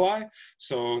alveoli.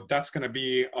 So that's going to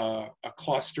be a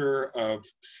cluster of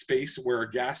space where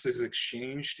gas is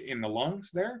exchanged in the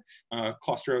lungs there, a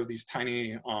cluster of these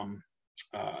tiny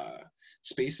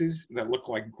spaces that look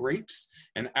like grapes.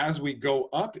 And as we go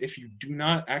up, if you do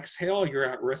not exhale, you're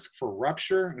at risk for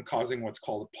rupture and causing what's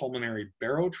called a pulmonary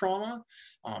barotrauma,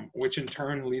 which in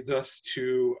turn leads us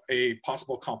to a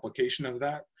possible complication of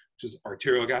that, which is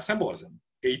arterial gas embolism,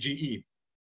 AGE.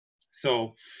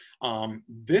 So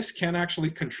this can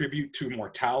actually contribute to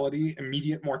mortality,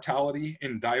 immediate mortality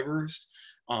in divers.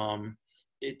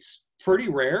 It's pretty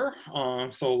rare,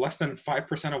 so less than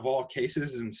 5% of all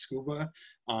cases in scuba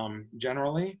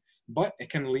generally, but it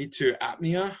can lead to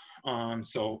apnea,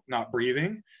 so not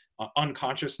breathing,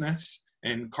 unconsciousness,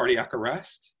 and cardiac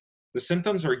arrest. The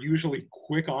symptoms are usually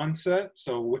quick onset,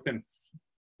 so within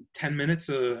 10 minutes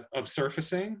of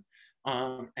surfacing,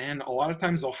 and a lot of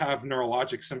times they'll have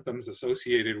neurologic symptoms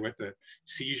associated with it,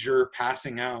 seizure,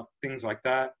 passing out, things like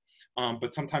that,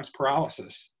 but sometimes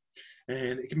paralysis.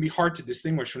 And it can be hard to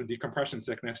distinguish from decompression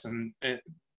sickness, and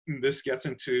this gets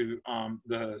into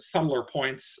the subtler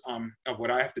points of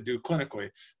what I have to do clinically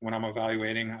when I'm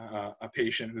evaluating a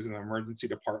patient who's in the emergency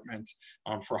department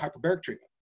for hyperbaric treatment.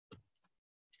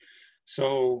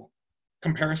 So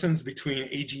comparisons between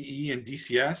AGE and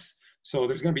DCS. So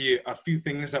there's going to be a few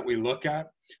things that we look at.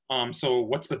 So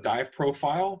what's the dive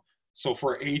profile? So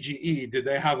for AGE, did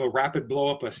they have a rapid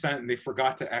blow-up ascent and they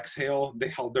forgot to exhale? They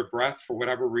held their breath for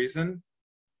whatever reason?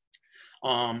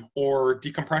 Or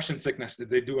decompression sickness, did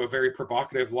they do a very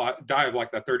provocative dive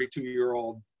like that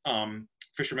 32-year-old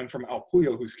fisherman from El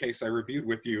Puyo, whose case I reviewed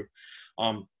with you?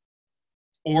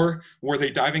 Or were they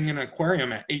diving in an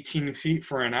aquarium at 18 feet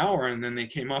for an hour and then they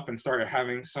came up and started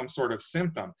having some sort of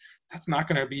symptom? That's not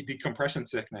going to be decompression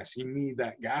sickness. You need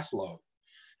that gas load.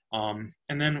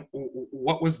 And then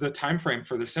what was the time frame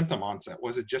for the symptom onset?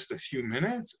 Was it just a few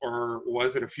minutes, or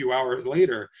was it a few hours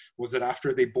later? Was it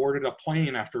after they boarded a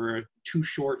plane after a too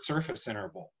short surface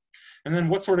interval? And then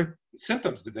what sort of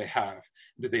symptoms did they have?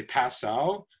 Did they pass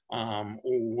out?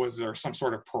 Was there some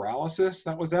sort of paralysis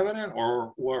that was evident?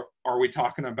 Or are we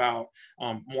talking about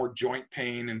more joint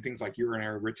pain and things like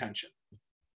urinary retention?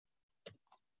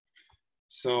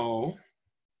 So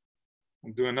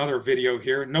I'll do another video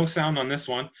here. No sound on this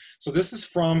one. So this is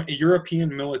from a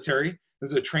European military.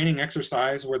 This is a training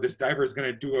exercise where this diver is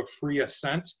going to do a free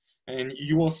ascent, and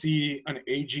you will see an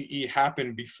AGE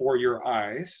happen before your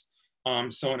eyes.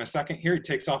 So in a second here, he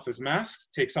takes off his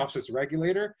mask, takes off his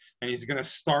regulator, and he's going to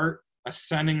start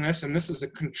ascending this. And this is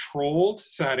a controlled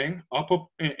setting up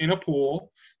in a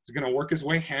pool. He's going to work his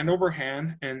way hand over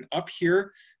hand. And up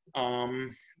here,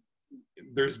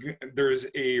 there's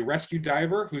a rescue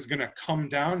diver who's going to come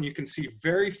down. You can see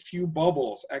very few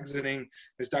bubbles exiting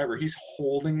this diver. He's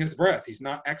holding his breath. He's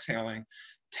not exhaling.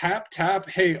 Tap, tap,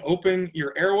 hey, open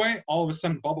your airway. All of a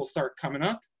sudden, bubbles start coming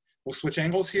up. We'll switch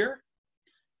angles here.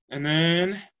 And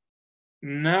then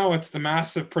now it's the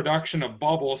massive production of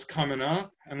bubbles coming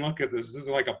up. And look at this. This is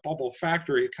like a bubble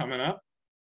factory coming up.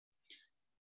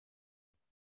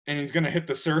 And he's going to hit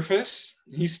the surface.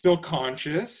 He's still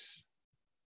conscious.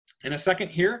 In a second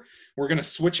here, we're going to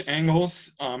switch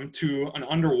angles to an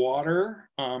underwater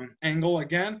angle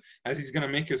again, as he's going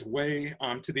to make his way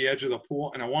to the edge of the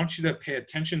pool. And I want you to pay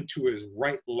attention to his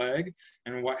right leg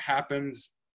and what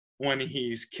happens when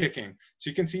he's kicking. So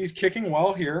you can see he's kicking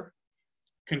well here,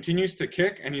 continues to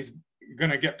kick, and he's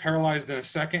going to get paralyzed in a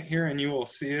second here, and you will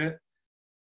see it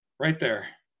right there.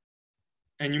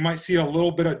 And you might see a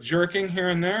little bit of jerking here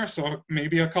and there, so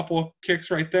maybe a couple of kicks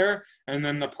right there, and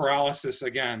then the paralysis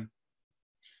again.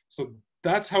 So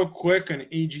that's how quick an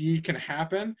AGE can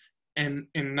happen, and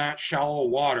in that shallow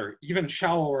water, even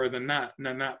shallower than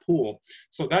that pool.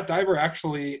 So that diver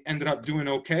actually ended up doing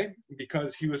okay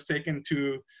because he was taken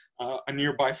to a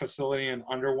nearby facility and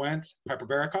underwent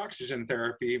hyperbaric oxygen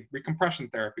therapy,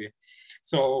 recompression therapy.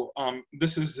 So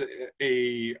this is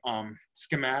a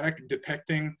schematic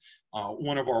depicting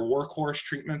one of our workhorse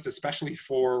treatments, especially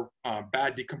for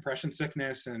bad decompression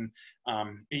sickness and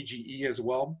AGE as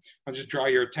well. I'll just draw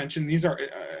your attention. These are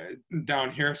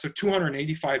down here, so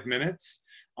 285 minutes.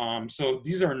 So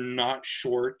these are not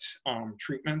short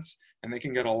treatments, and they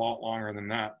can get a lot longer than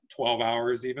that, 12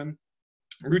 hours even.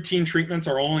 Routine treatments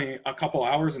are only a couple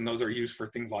hours, and those are used for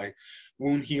things like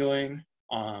wound healing,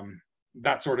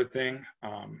 that sort of thing,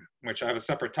 which I have a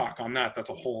separate talk on that. That's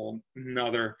a whole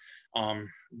nother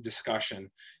discussion.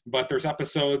 But there's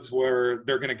episodes where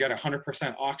they're going to get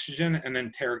 100% oxygen and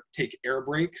then take air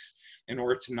breaks in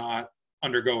order to not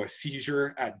undergo a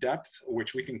seizure at depth,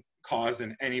 which we can cause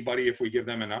in anybody if we give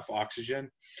them enough oxygen.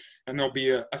 And there'll be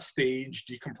a stage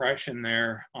decompression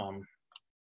there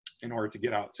in order to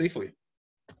get out safely.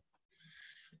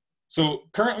 So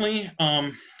currently,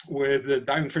 with the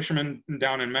diving fishermen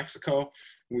down in Mexico,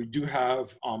 we do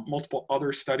have multiple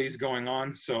other studies going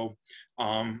on. So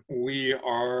we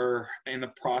are in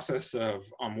the process of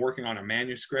working on a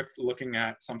manuscript looking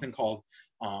at something called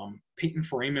patent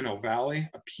foramen ovale,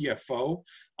 a PFO.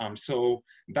 So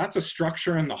that's a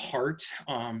structure in the heart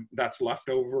that's left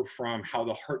over from how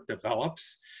the heart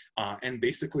develops. And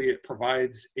basically it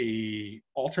provides a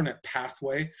alternate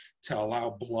pathway to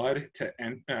allow blood to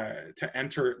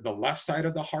enter the left side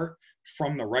of the heart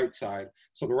from the right side.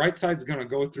 So the right side is going to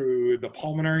go through the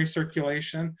pulmonary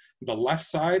circulation. The left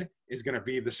side is going to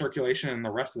be the circulation in the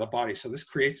rest of the body. So this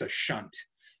creates a shunt.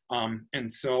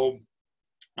 And so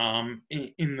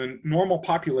in the normal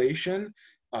population,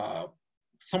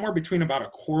 somewhere between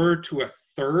about 1/4 to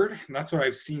third. That's what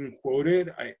I've seen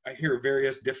quoted. I hear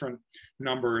various different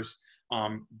numbers,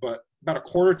 but about a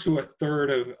quarter to a third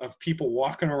of people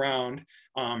walking around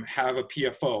have a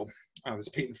PFO, this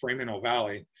patent foramen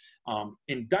ovale.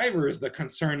 In divers, the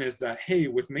concern is that, hey,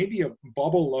 with maybe a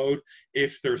bubble load,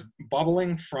 if there's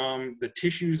bubbling from the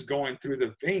tissues going through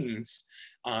the veins,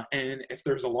 and if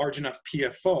there's a large enough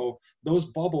PFO, those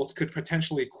bubbles could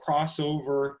potentially cross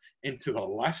over into the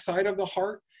left side of the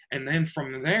heart. And then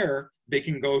from there, they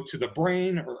can go to the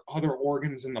brain or other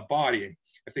organs in the body.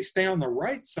 If they stay on the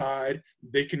right side,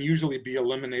 they can usually be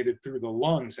eliminated through the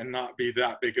lungs and not be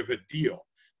that big of a deal.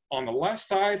 On the left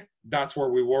side, that's where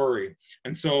we worry.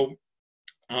 And so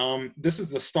this is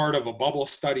the start of a bubble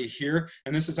study here,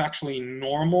 and this is actually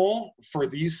normal for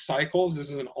these cycles. This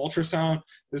is an ultrasound.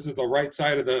 This is the right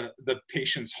side of the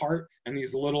patient's heart, and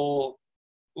these little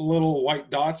white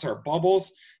dots are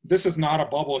bubbles. This is not a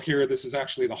bubble here. This is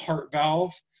actually the heart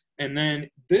valve. And then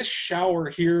this shower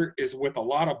here is with a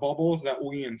lot of bubbles that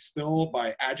we instill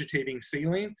by agitating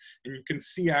saline. And you can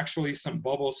see actually some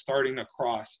bubbles starting to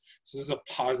cross. So this is a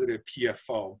positive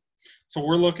PFO. So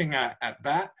we're looking at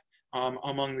that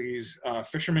among these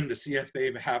fishermen to see if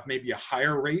they have maybe a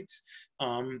higher rate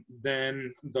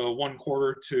than the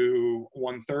 1/4 to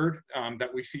 1/3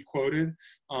 that we see quoted.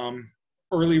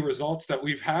 Early results that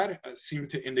we've had seem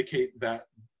to indicate that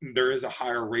there is a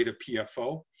higher rate of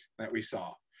PFO that we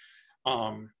saw.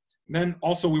 Then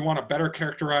also we want to better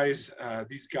characterize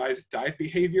these guys' dive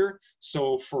behavior.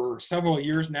 So for several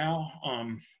years now,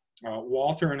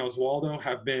 Walter and Oswaldo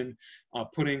have been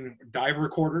putting dive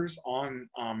recorders on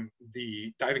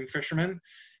the diving fishermen.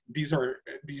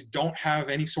 These don't have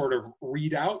any sort of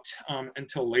readout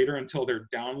until they're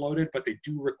downloaded, but they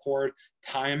do record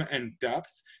time and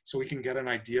depth, so we can get an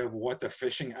idea of what the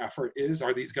fishing effort is.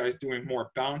 Are these guys doing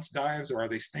more bounce dives, or are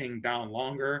they staying down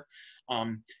longer?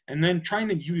 And then trying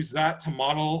to use that to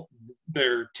model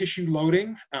their tissue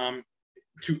loading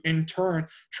to in turn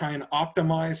try and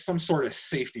optimize some sort of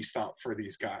safety stop for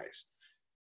these guys.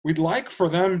 We'd like for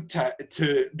them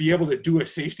to be able to do a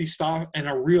safety stop and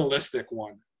a realistic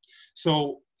one.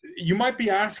 So you might be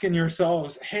asking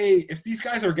yourselves, hey, if these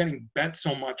guys are getting bent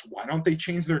so much, why don't they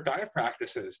change their dive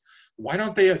practices? Why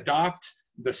don't they adopt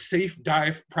the safe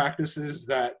dive practices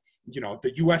that, you know,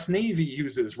 the US Navy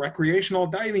uses, recreational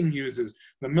diving uses,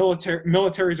 the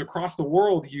militaries across the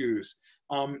world use?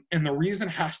 And the reason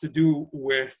has to do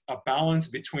with a balance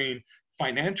between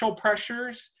financial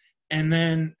pressures and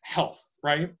then health,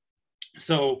 right?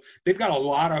 So they've got a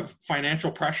lot of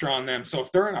financial pressure on them. So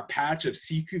if they're in a patch of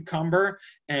sea cucumber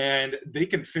and they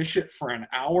can fish it for an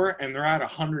hour and they're at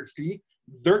 100 feet,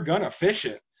 they're gonna fish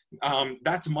it.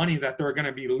 That's money that they're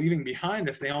gonna be leaving behind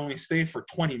if they only stay for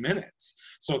 20 minutes.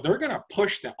 So they're gonna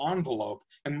push the envelope,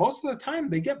 and most of the time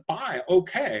they get by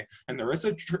okay. And there is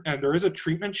a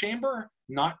treatment chamber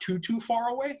not too far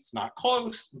away. It's not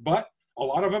close, but a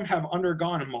lot of them have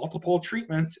undergone multiple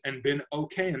treatments and been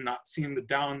okay and not seeing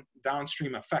the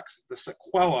downstream effects, the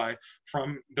sequelae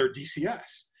from their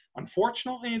DCS.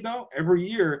 Unfortunately, though, every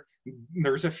year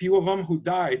there's a few of them who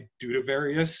die due to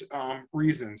various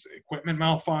reasons: equipment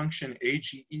malfunction,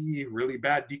 AGE, really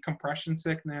bad decompression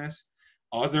sickness,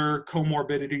 other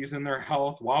comorbidities in their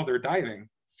health while they're diving.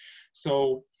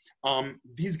 So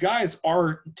these guys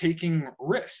are taking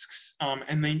risks,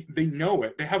 and they know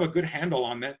it. They have a good handle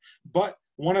on it. But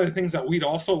one of the things that we'd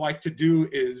also like to do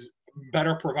is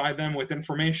better provide them with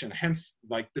information, hence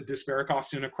like the dysbaric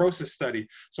osteonecrosis study.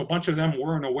 So a bunch of them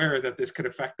weren't aware that this could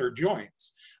affect their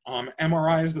joints.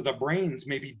 MRIs of the brains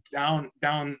maybe down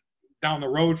the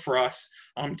road for us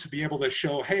to be able to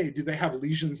show, hey, do they have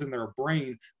lesions in their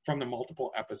brain from the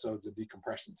multiple episodes of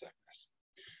decompression sickness?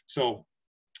 So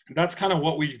that's kind of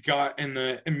what we've got in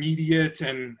the immediate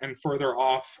and further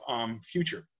off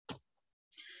future.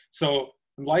 So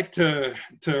I'd like to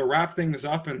wrap things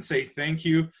up and say thank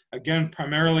you. Again,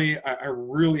 primarily, I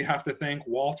really have to thank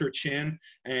Walter Chin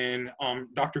and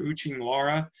Dr. Huqing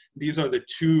Lara. These are the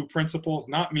two principals,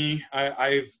 not me.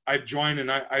 I've joined and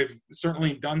I've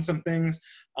certainly done some things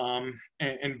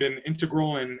and been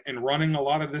integral in running a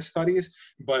lot of the studies,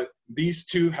 but these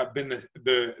two have been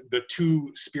the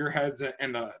two spearheads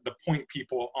and the point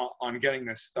people on getting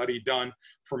this study done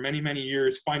for many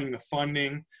years, finding the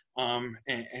funding,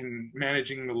 and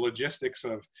managing the logistics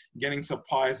of getting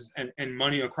supplies and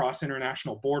money across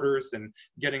international borders and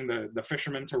getting the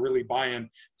fishermen to really buy in.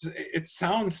 It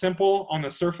sounds simple on the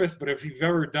surface, but if you've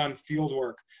ever done field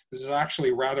work, this is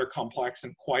actually rather complex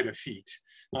and quite a feat.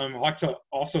 I'd like to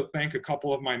also thank a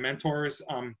couple of my mentors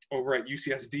over at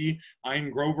UCSD, Ian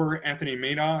Grover, Anthony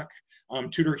Madoc.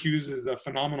 Tudor Hughes is a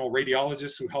phenomenal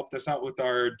radiologist who helped us out with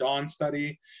our Dawn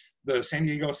study. the San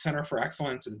Diego Center for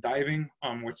Excellence in Diving,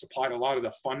 which supplied a lot of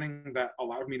the funding that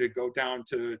allowed me to go down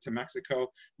to Mexico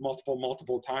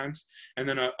multiple times. And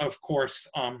then, of course,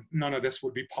 none of this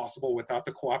would be possible without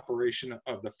the cooperation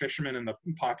of the fishermen and the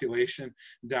population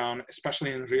down,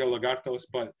 especially in Rio Lagartos,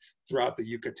 but throughout the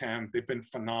Yucatan. They've been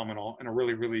phenomenal and a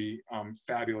really, really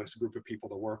fabulous group of people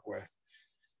to work with.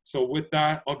 So with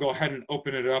that, I'll go ahead and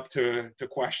open it up to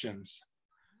questions.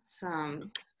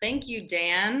 Awesome. Thank you,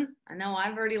 Dan. I know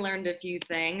I've already learned a few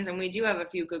things, and we do have a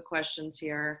few good questions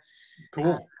here.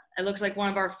 Cool. It looks like one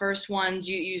of our first ones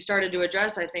you started to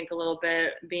address, I think, a little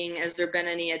bit, being, has there been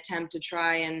any attempt to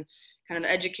try and kind of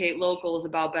educate locals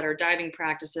about better diving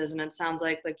practices? And it sounds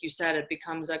like you said, it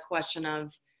becomes a question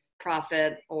of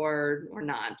profit or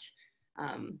not.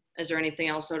 Is there anything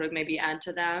else to maybe add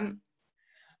to that?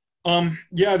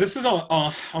 Yeah, this is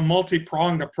a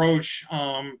multi-pronged approach.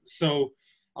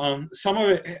 Some of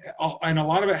it, and a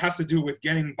lot of it has to do with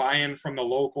getting buy-in from the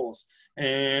locals.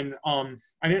 And I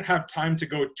didn't have time to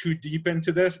go too deep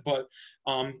into this, but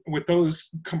with those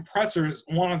compressors,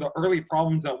 one of the early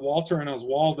problems that Walter and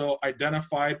Oswaldo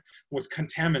identified was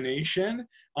contamination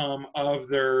of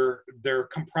their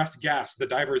compressed gas, the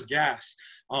diver's gas,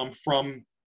 from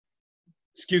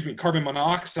carbon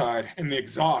monoxide in the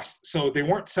exhaust. So they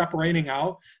weren't separating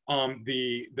out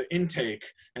the intake.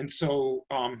 And so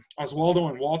Oswaldo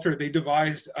and Walter, they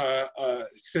devised a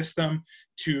system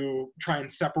to try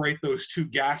and separate those two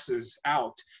gases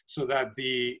out so that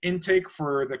the intake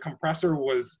for the compressor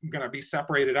was going to be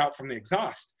separated out from the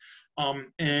exhaust.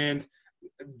 And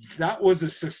that was a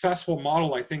successful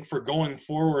model, I think, for going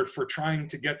forward, for trying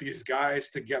to get these guys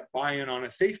to get buy-in on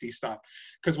a safety stop.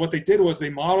 Because what they did was they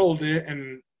modeled it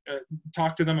and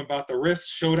talked to them about the risks,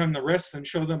 showed them the risks, and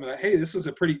showed them that, hey, this was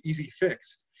a pretty easy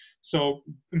fix. So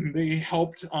they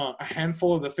helped a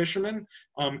handful of the fishermen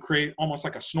create almost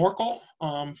like a snorkel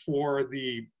for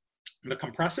the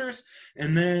compressors.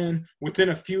 And then within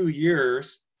a few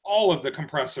years, all of the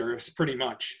compressors pretty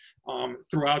much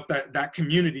throughout that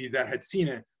community that had seen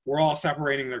it were all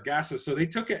separating their gases. So they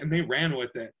took it and they ran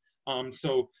with it.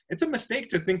 So it's a mistake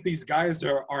to think these guys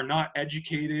are not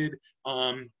educated.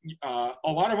 A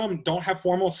lot of them don't have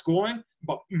formal schooling,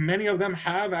 but many of them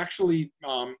have actually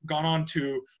gone on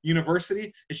to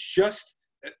university. It's just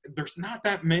there's not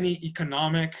that many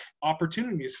economic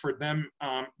opportunities for them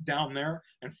down there.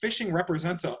 And fishing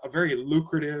represents a very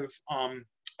lucrative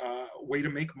way to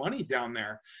make money down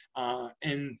there.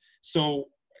 And so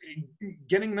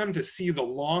getting them to see the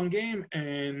long game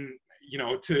and,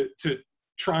 to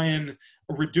try and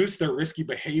reduce their risky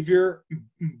behavior,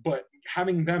 but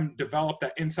having them develop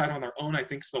that insight on their own, I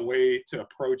think is the way to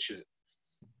approach it.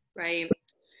 Right.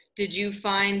 Did you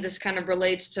find this kind of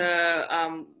relates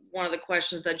to one of the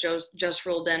questions that Joe just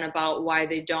rolled in about why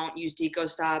they don't use deco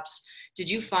stops? Did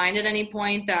you find at any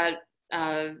point that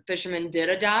fishermen did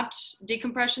adopt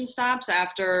decompression stops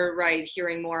after,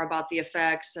 hearing more about the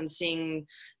effects and seeing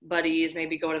buddies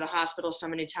maybe go to the hospital so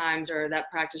many times, or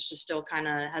that practice just still kind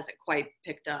of hasn't quite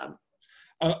picked up?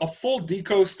 A full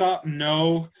deco stop,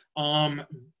 no.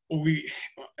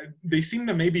 They seem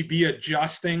to maybe be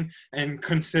adjusting and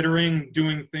considering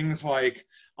doing things like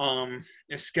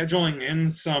scheduling in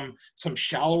some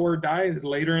shallower dives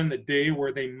later in the day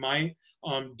where they might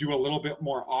do a little bit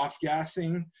more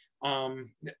off-gassing,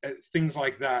 things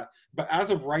like that. But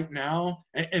as of right now,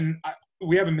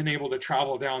 we haven't been able to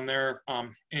travel down there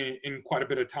in quite a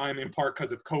bit of time, in part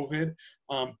because of COVID.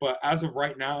 But as of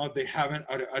right now, they haven't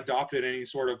adopted any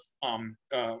sort of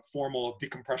formal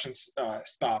decompression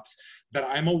stops that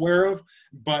I'm aware of.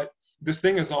 But this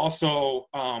thing is also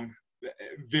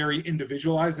very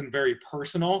individualized and very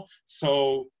personal.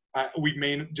 So we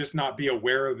may just not be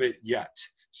aware of it yet.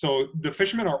 So the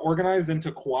fishermen are organized into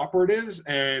cooperatives,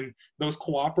 and those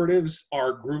cooperatives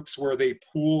are groups where they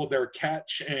pool their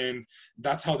catch, and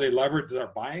that's how they leverage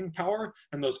their buying power.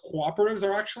 And those cooperatives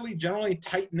are actually generally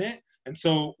tight-knit. And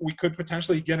so we could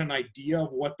potentially get an idea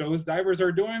of what those divers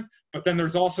are doing. But then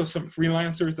there's also some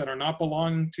freelancers that are not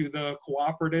belonging to the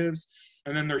cooperatives.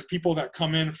 And then there's people that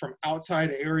come in from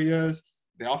outside areas.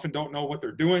 They often don't know what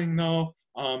they're doing, though.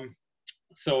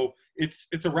 So it's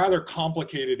a rather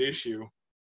complicated issue.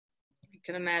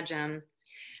 Can imagine.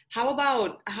 How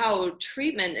about how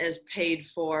treatment is paid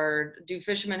for? Do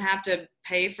fishermen have to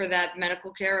pay for that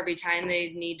medical care every time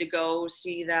they need to go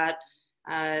see that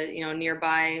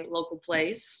nearby local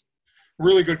place?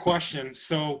 Really good question.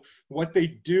 So what they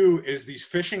do is these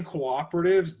fishing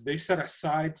cooperatives, they set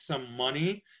aside some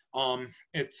money.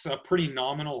 It's a pretty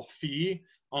nominal fee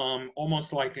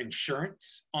almost like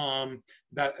insurance,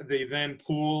 that they then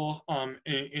pool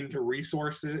into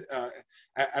resources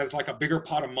as like a bigger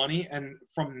pot of money. And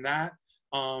from that,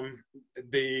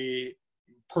 they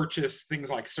purchase things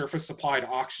like surface supplied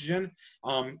oxygen.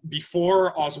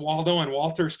 Before Oswaldo and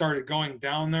Walter started going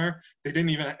down there,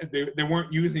 they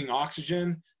weren't using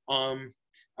oxygen.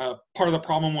 Part of the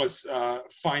problem was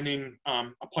finding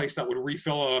a place that would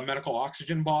refill a medical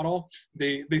oxygen bottle.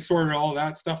 They sorted all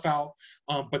that stuff out,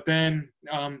 but then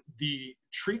the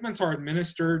treatments are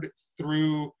administered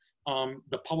through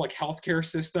the public healthcare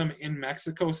system in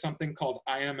Mexico, something called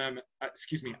IMSS,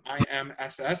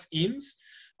 EAMS,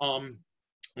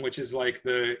 which is like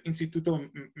the Instituto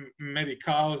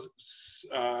Medical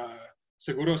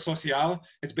Seguro Social.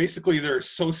 It's basically their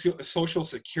social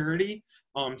security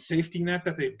safety net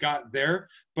that they've got there,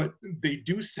 but they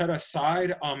do set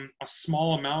aside a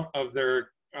small amount of their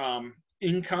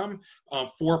income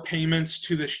for payments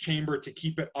to this chamber to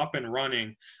keep it up and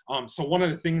running. So one of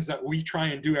the things that we try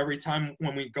and do every time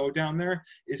when we go down there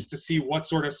is to see what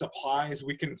sort of supplies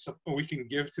we can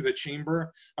give to the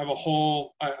chamber. I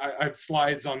have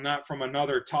slides on that from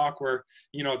another talk where,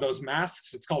 you know, those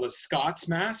masks, it's called a Scots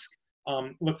mask.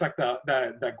 Looks like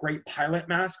that great pilot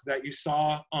mask that you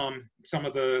saw some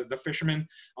of the fishermen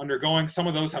undergoing. Some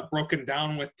of those have broken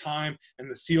down with time, and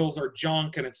the seals are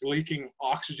junk, and it's leaking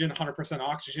oxygen, 100%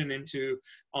 oxygen into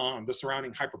the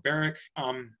surrounding hyperbaric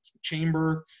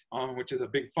chamber, which is a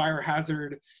big fire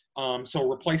hazard. So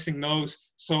replacing those.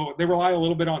 So they rely a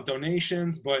little bit on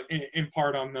donations, but in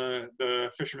part on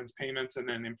the fishermen's payments, and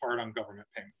then in part on government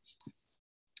payments.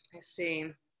 I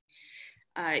see.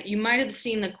 You might have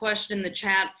seen the question in the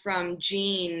chat from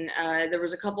Jean. There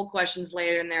was a couple questions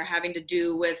later in there having to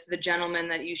do with the gentleman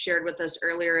that you shared with us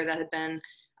earlier that had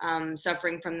been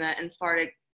suffering from the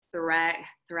infarctic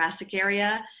thoracic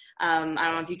area. I don't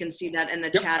know if you can see that in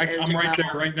the chat as well. I'm right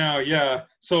there right now, yeah.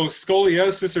 So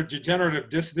scoliosis or degenerative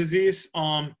disc disease.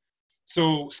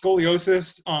 So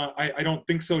scoliosis, I don't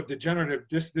think so. Degenerative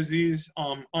disc disease,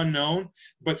 unknown.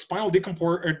 But spinal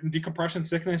decompression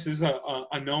sickness is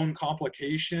a known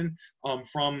complication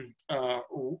from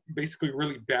basically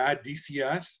really bad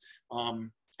DCS.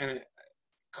 And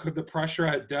could the pressure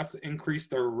at depth increase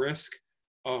the risk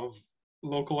of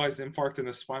localized infarct in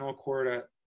the spinal cord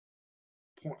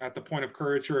at the point of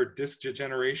curvature or disc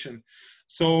degeneration?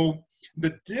 So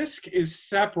the disc is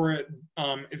separate,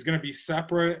 is going to be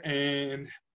separate, and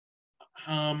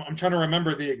I'm trying to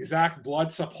remember the exact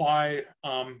blood supply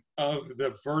of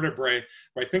the vertebrae,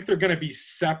 but I think they're going to be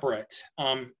separate,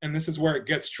 and this is where it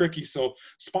gets tricky. So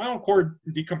spinal cord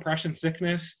decompression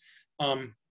sickness,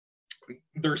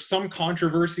 there's some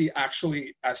controversy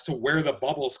actually as to where the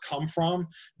bubbles come from.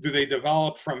 Do they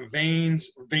develop from veins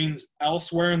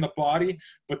elsewhere in the body?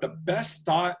 But the best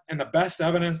thought and the best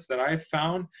evidence that I've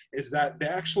found is that they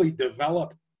actually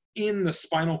develop in the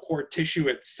spinal cord tissue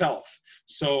itself.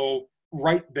 So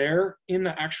right there in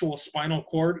the actual spinal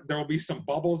cord, there will be some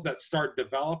bubbles that start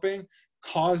developing,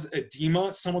 cause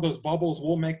edema. Some of those bubbles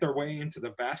will make their way into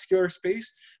the vascular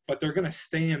space, but they're going to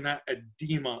stay in that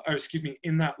edema, or excuse me,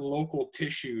 in that local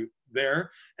tissue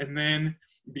there. And then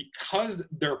because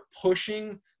they're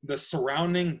pushing the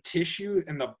surrounding tissue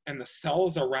and the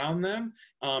cells around them,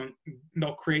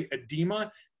 they'll create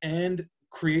edema and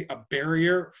create a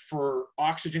barrier for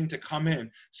oxygen to come in.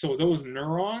 So those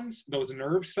neurons, those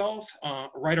nerve cells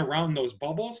right around those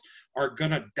bubbles are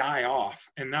gonna die off,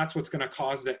 and that's what's gonna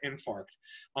cause the infarct.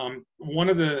 One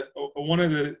of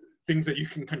the things that you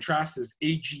can contrast is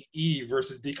AGE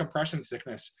versus decompression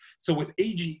sickness. So with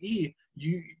AGE,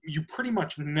 you pretty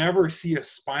much never see a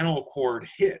spinal cord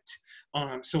hit.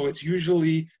 So it's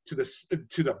usually to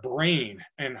the brain,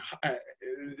 and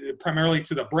primarily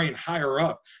to the brain higher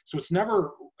up. So it's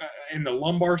never in the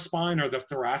lumbar spine or the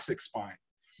thoracic spine.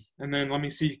 And then let me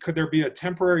see, could there be a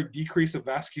temporary decrease of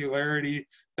vascularity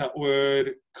that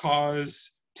would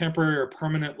cause temporary or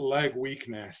permanent leg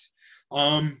weakness?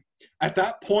 At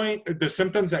that point, the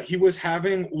symptoms that he was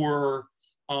having were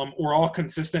all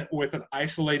consistent with an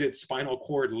isolated spinal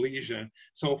cord lesion.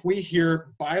 So if we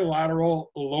hear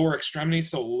bilateral lower extremity,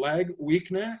 so leg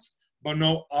weakness, but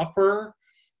no upper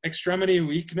extremity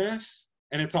weakness,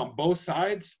 and it's on both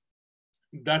sides,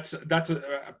 that's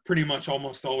pretty much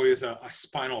almost always a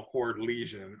spinal cord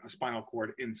lesion, a spinal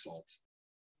cord insult.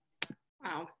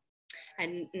 Wow.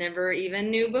 I never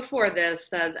even knew before this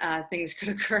that things could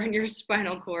occur in your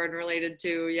spinal cord related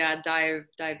to,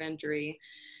 dive injury.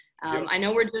 Yep. I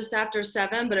know we're just after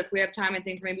 7, but if we have time, I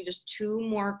think maybe just 2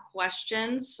 more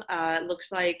questions. It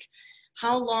looks like,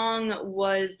 how long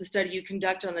was the study you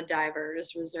conducted on the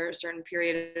divers? Was there a certain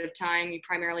period of time you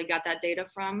primarily got that data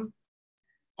from?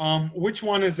 Which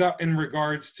one is that in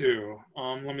regards to?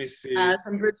 Let me see.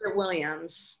 From Bridget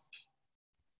Williams.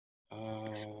 Uh,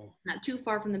 Not too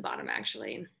far from the bottom,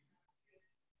 actually.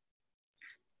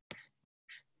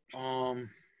 How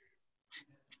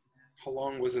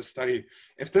long was the study?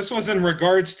 If this was in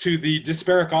regards to the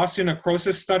dysbaric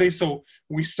osteonecrosis study, so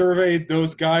we surveyed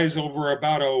those guys over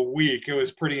about a week. It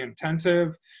was pretty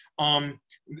intensive.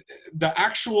 The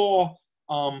actual,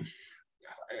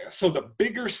 so the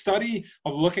bigger study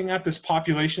of looking at this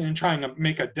population and trying to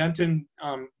make a dent in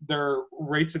their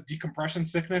rates of decompression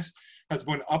sickness has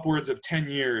been upwards of 10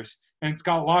 years. And it's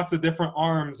got lots of different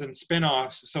arms and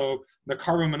spin-offs. So the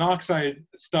carbon monoxide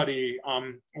study,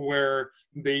 where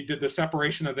they did the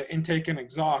separation of the intake and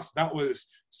exhaust, that was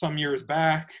some years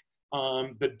back.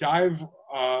 The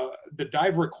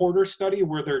dive recorder study,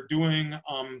 where they're doing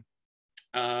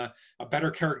a better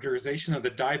characterization of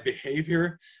the dive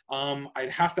behavior.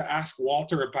 I'd have to ask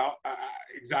Walter about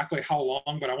exactly how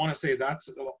long, but I want to say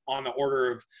that's on the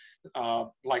order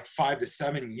of like 5 to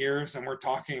 7 years, and we're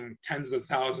talking tens of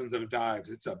thousands of dives.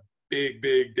 It's a big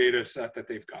data set that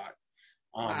they've got.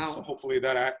 Wow. So hopefully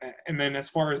that, and then as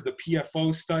far as the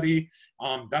PFO study,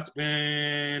 that's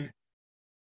been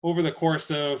over the course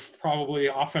of probably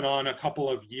off and on a couple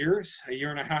of years, a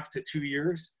year and a half to 2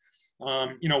 years.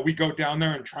 You know, we go down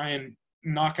there and try and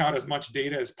knock out as much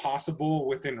data as possible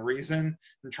within reason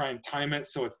and try and time it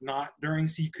so it's not during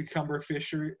sea cucumber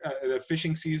the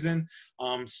fishing season,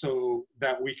 so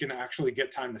that we can actually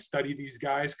get time to study these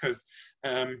guys, because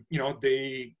you know,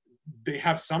 they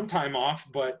have some time off,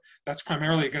 but that's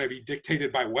primarily going to be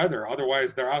dictated by weather.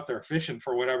 Otherwise, they're out there fishing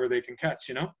for whatever they can catch,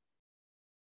 you know?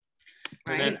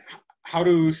 Right. And then how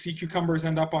do sea cucumbers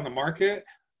end up on the market?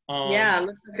 Yeah, it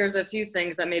looks like there's a few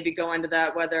things that maybe go into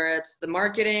that, whether it's the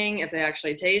marketing, if they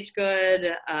actually taste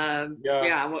good.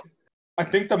 Yeah. I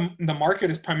think the market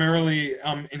is primarily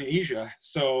in Asia.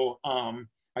 So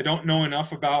I don't know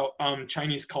enough about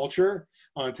Chinese culture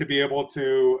to be able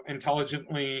to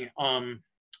intelligently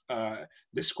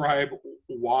describe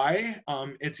why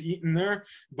it's eaten there,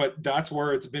 but that's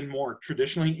where it's been more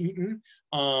traditionally eaten.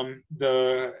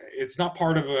 It's not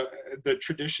part of the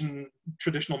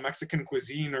traditional Mexican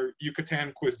cuisine or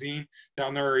Yucatan cuisine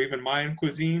down there, or even Mayan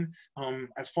cuisine.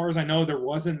 As far as I know, there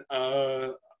wasn't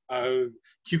a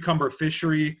cucumber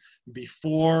fishery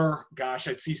before, gosh,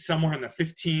 I'd see somewhere in the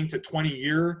 15 to 20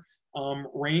 year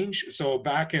range. So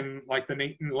back in like the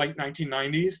late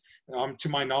 1990s, to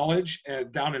my knowledge,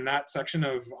 down in that section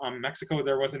of Mexico,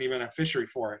 there wasn't even a fishery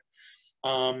for it.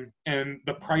 And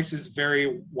the prices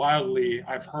vary wildly.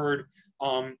 I've heard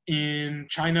in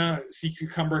China, sea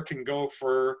cucumber can go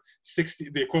for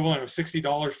the equivalent of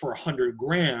 $60 for 100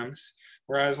 grams,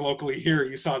 whereas locally here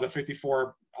you saw the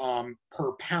 54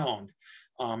 per pound.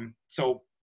 So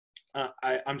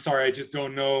I'm sorry, I just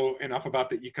don't know enough about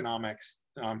the economics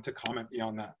to comment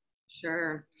beyond that.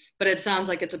 Sure. But it sounds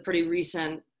like it's a pretty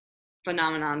recent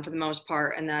phenomenon for the most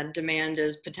part, and that demand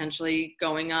is potentially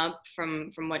going up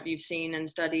from what you've seen and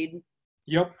studied.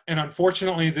 Yep, and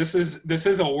unfortunately, this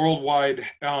is a worldwide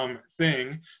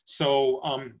thing. So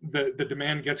the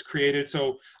demand gets created.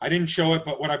 So I didn't show it,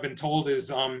 but what I've been told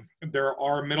is there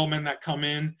are middlemen that come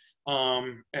in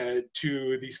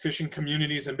to these fishing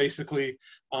communities and basically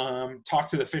talk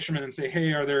to the fishermen and say,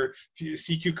 hey, are there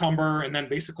sea cucumber? And then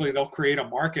basically they'll create a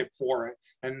market for it,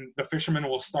 and the fishermen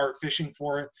will start fishing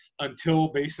for it until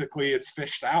basically it's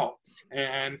fished out.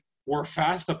 And we're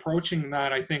fast approaching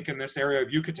that, I think, in this area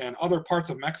of Yucatan. Other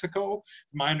parts of Mexico,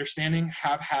 my understanding,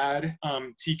 have had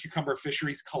sea cucumber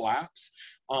fisheries collapse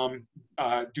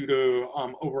due to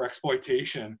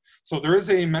overexploitation. So there is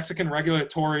a Mexican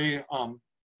regulatory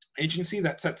agency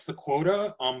that sets the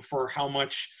quota for how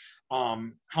much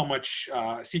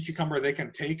sea cucumber they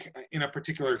can take in a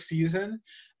particular season.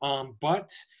 But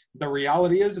the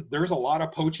reality is there's a lot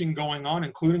of poaching going on,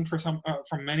 including for from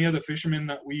many of the fishermen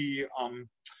that we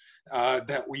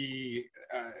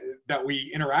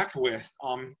interact with.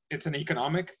 It's an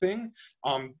economic thing.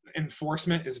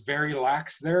 Enforcement is very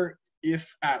lax there,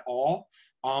 if at all.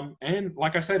 And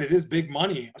like I said, it is big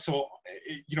money. So,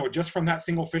 you know, just from that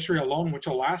single fishery alone, which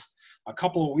will last a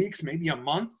couple of weeks, maybe a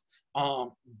month,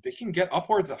 they can get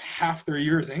upwards of half their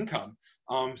year's income.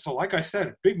 So like I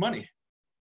said, big money.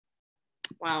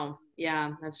 Wow.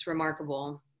 Yeah, that's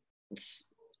remarkable. It's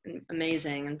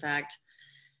amazing, in fact.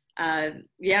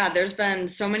 Yeah, there's been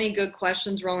so many good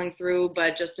questions rolling through,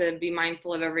 but just to be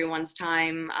mindful of everyone's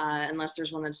time, unless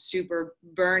there's one that's super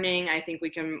burning, I think we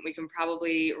can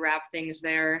probably wrap things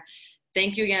there.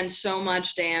 Thank you again so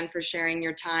much, Dan, for sharing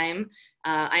your time.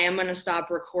 I am going to stop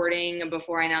recording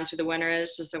before I announce who the winner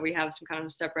is, just so we have some kind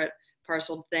of separate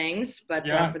parceled things. But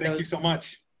yeah, thank you so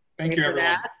much. Thank Pray you, for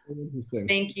everyone. that. Interesting.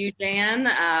 Thank you, Dan.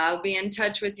 I'll be in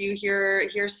touch with you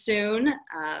here soon.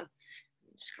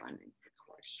 Just going to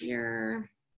record here.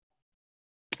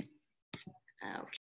 Okay.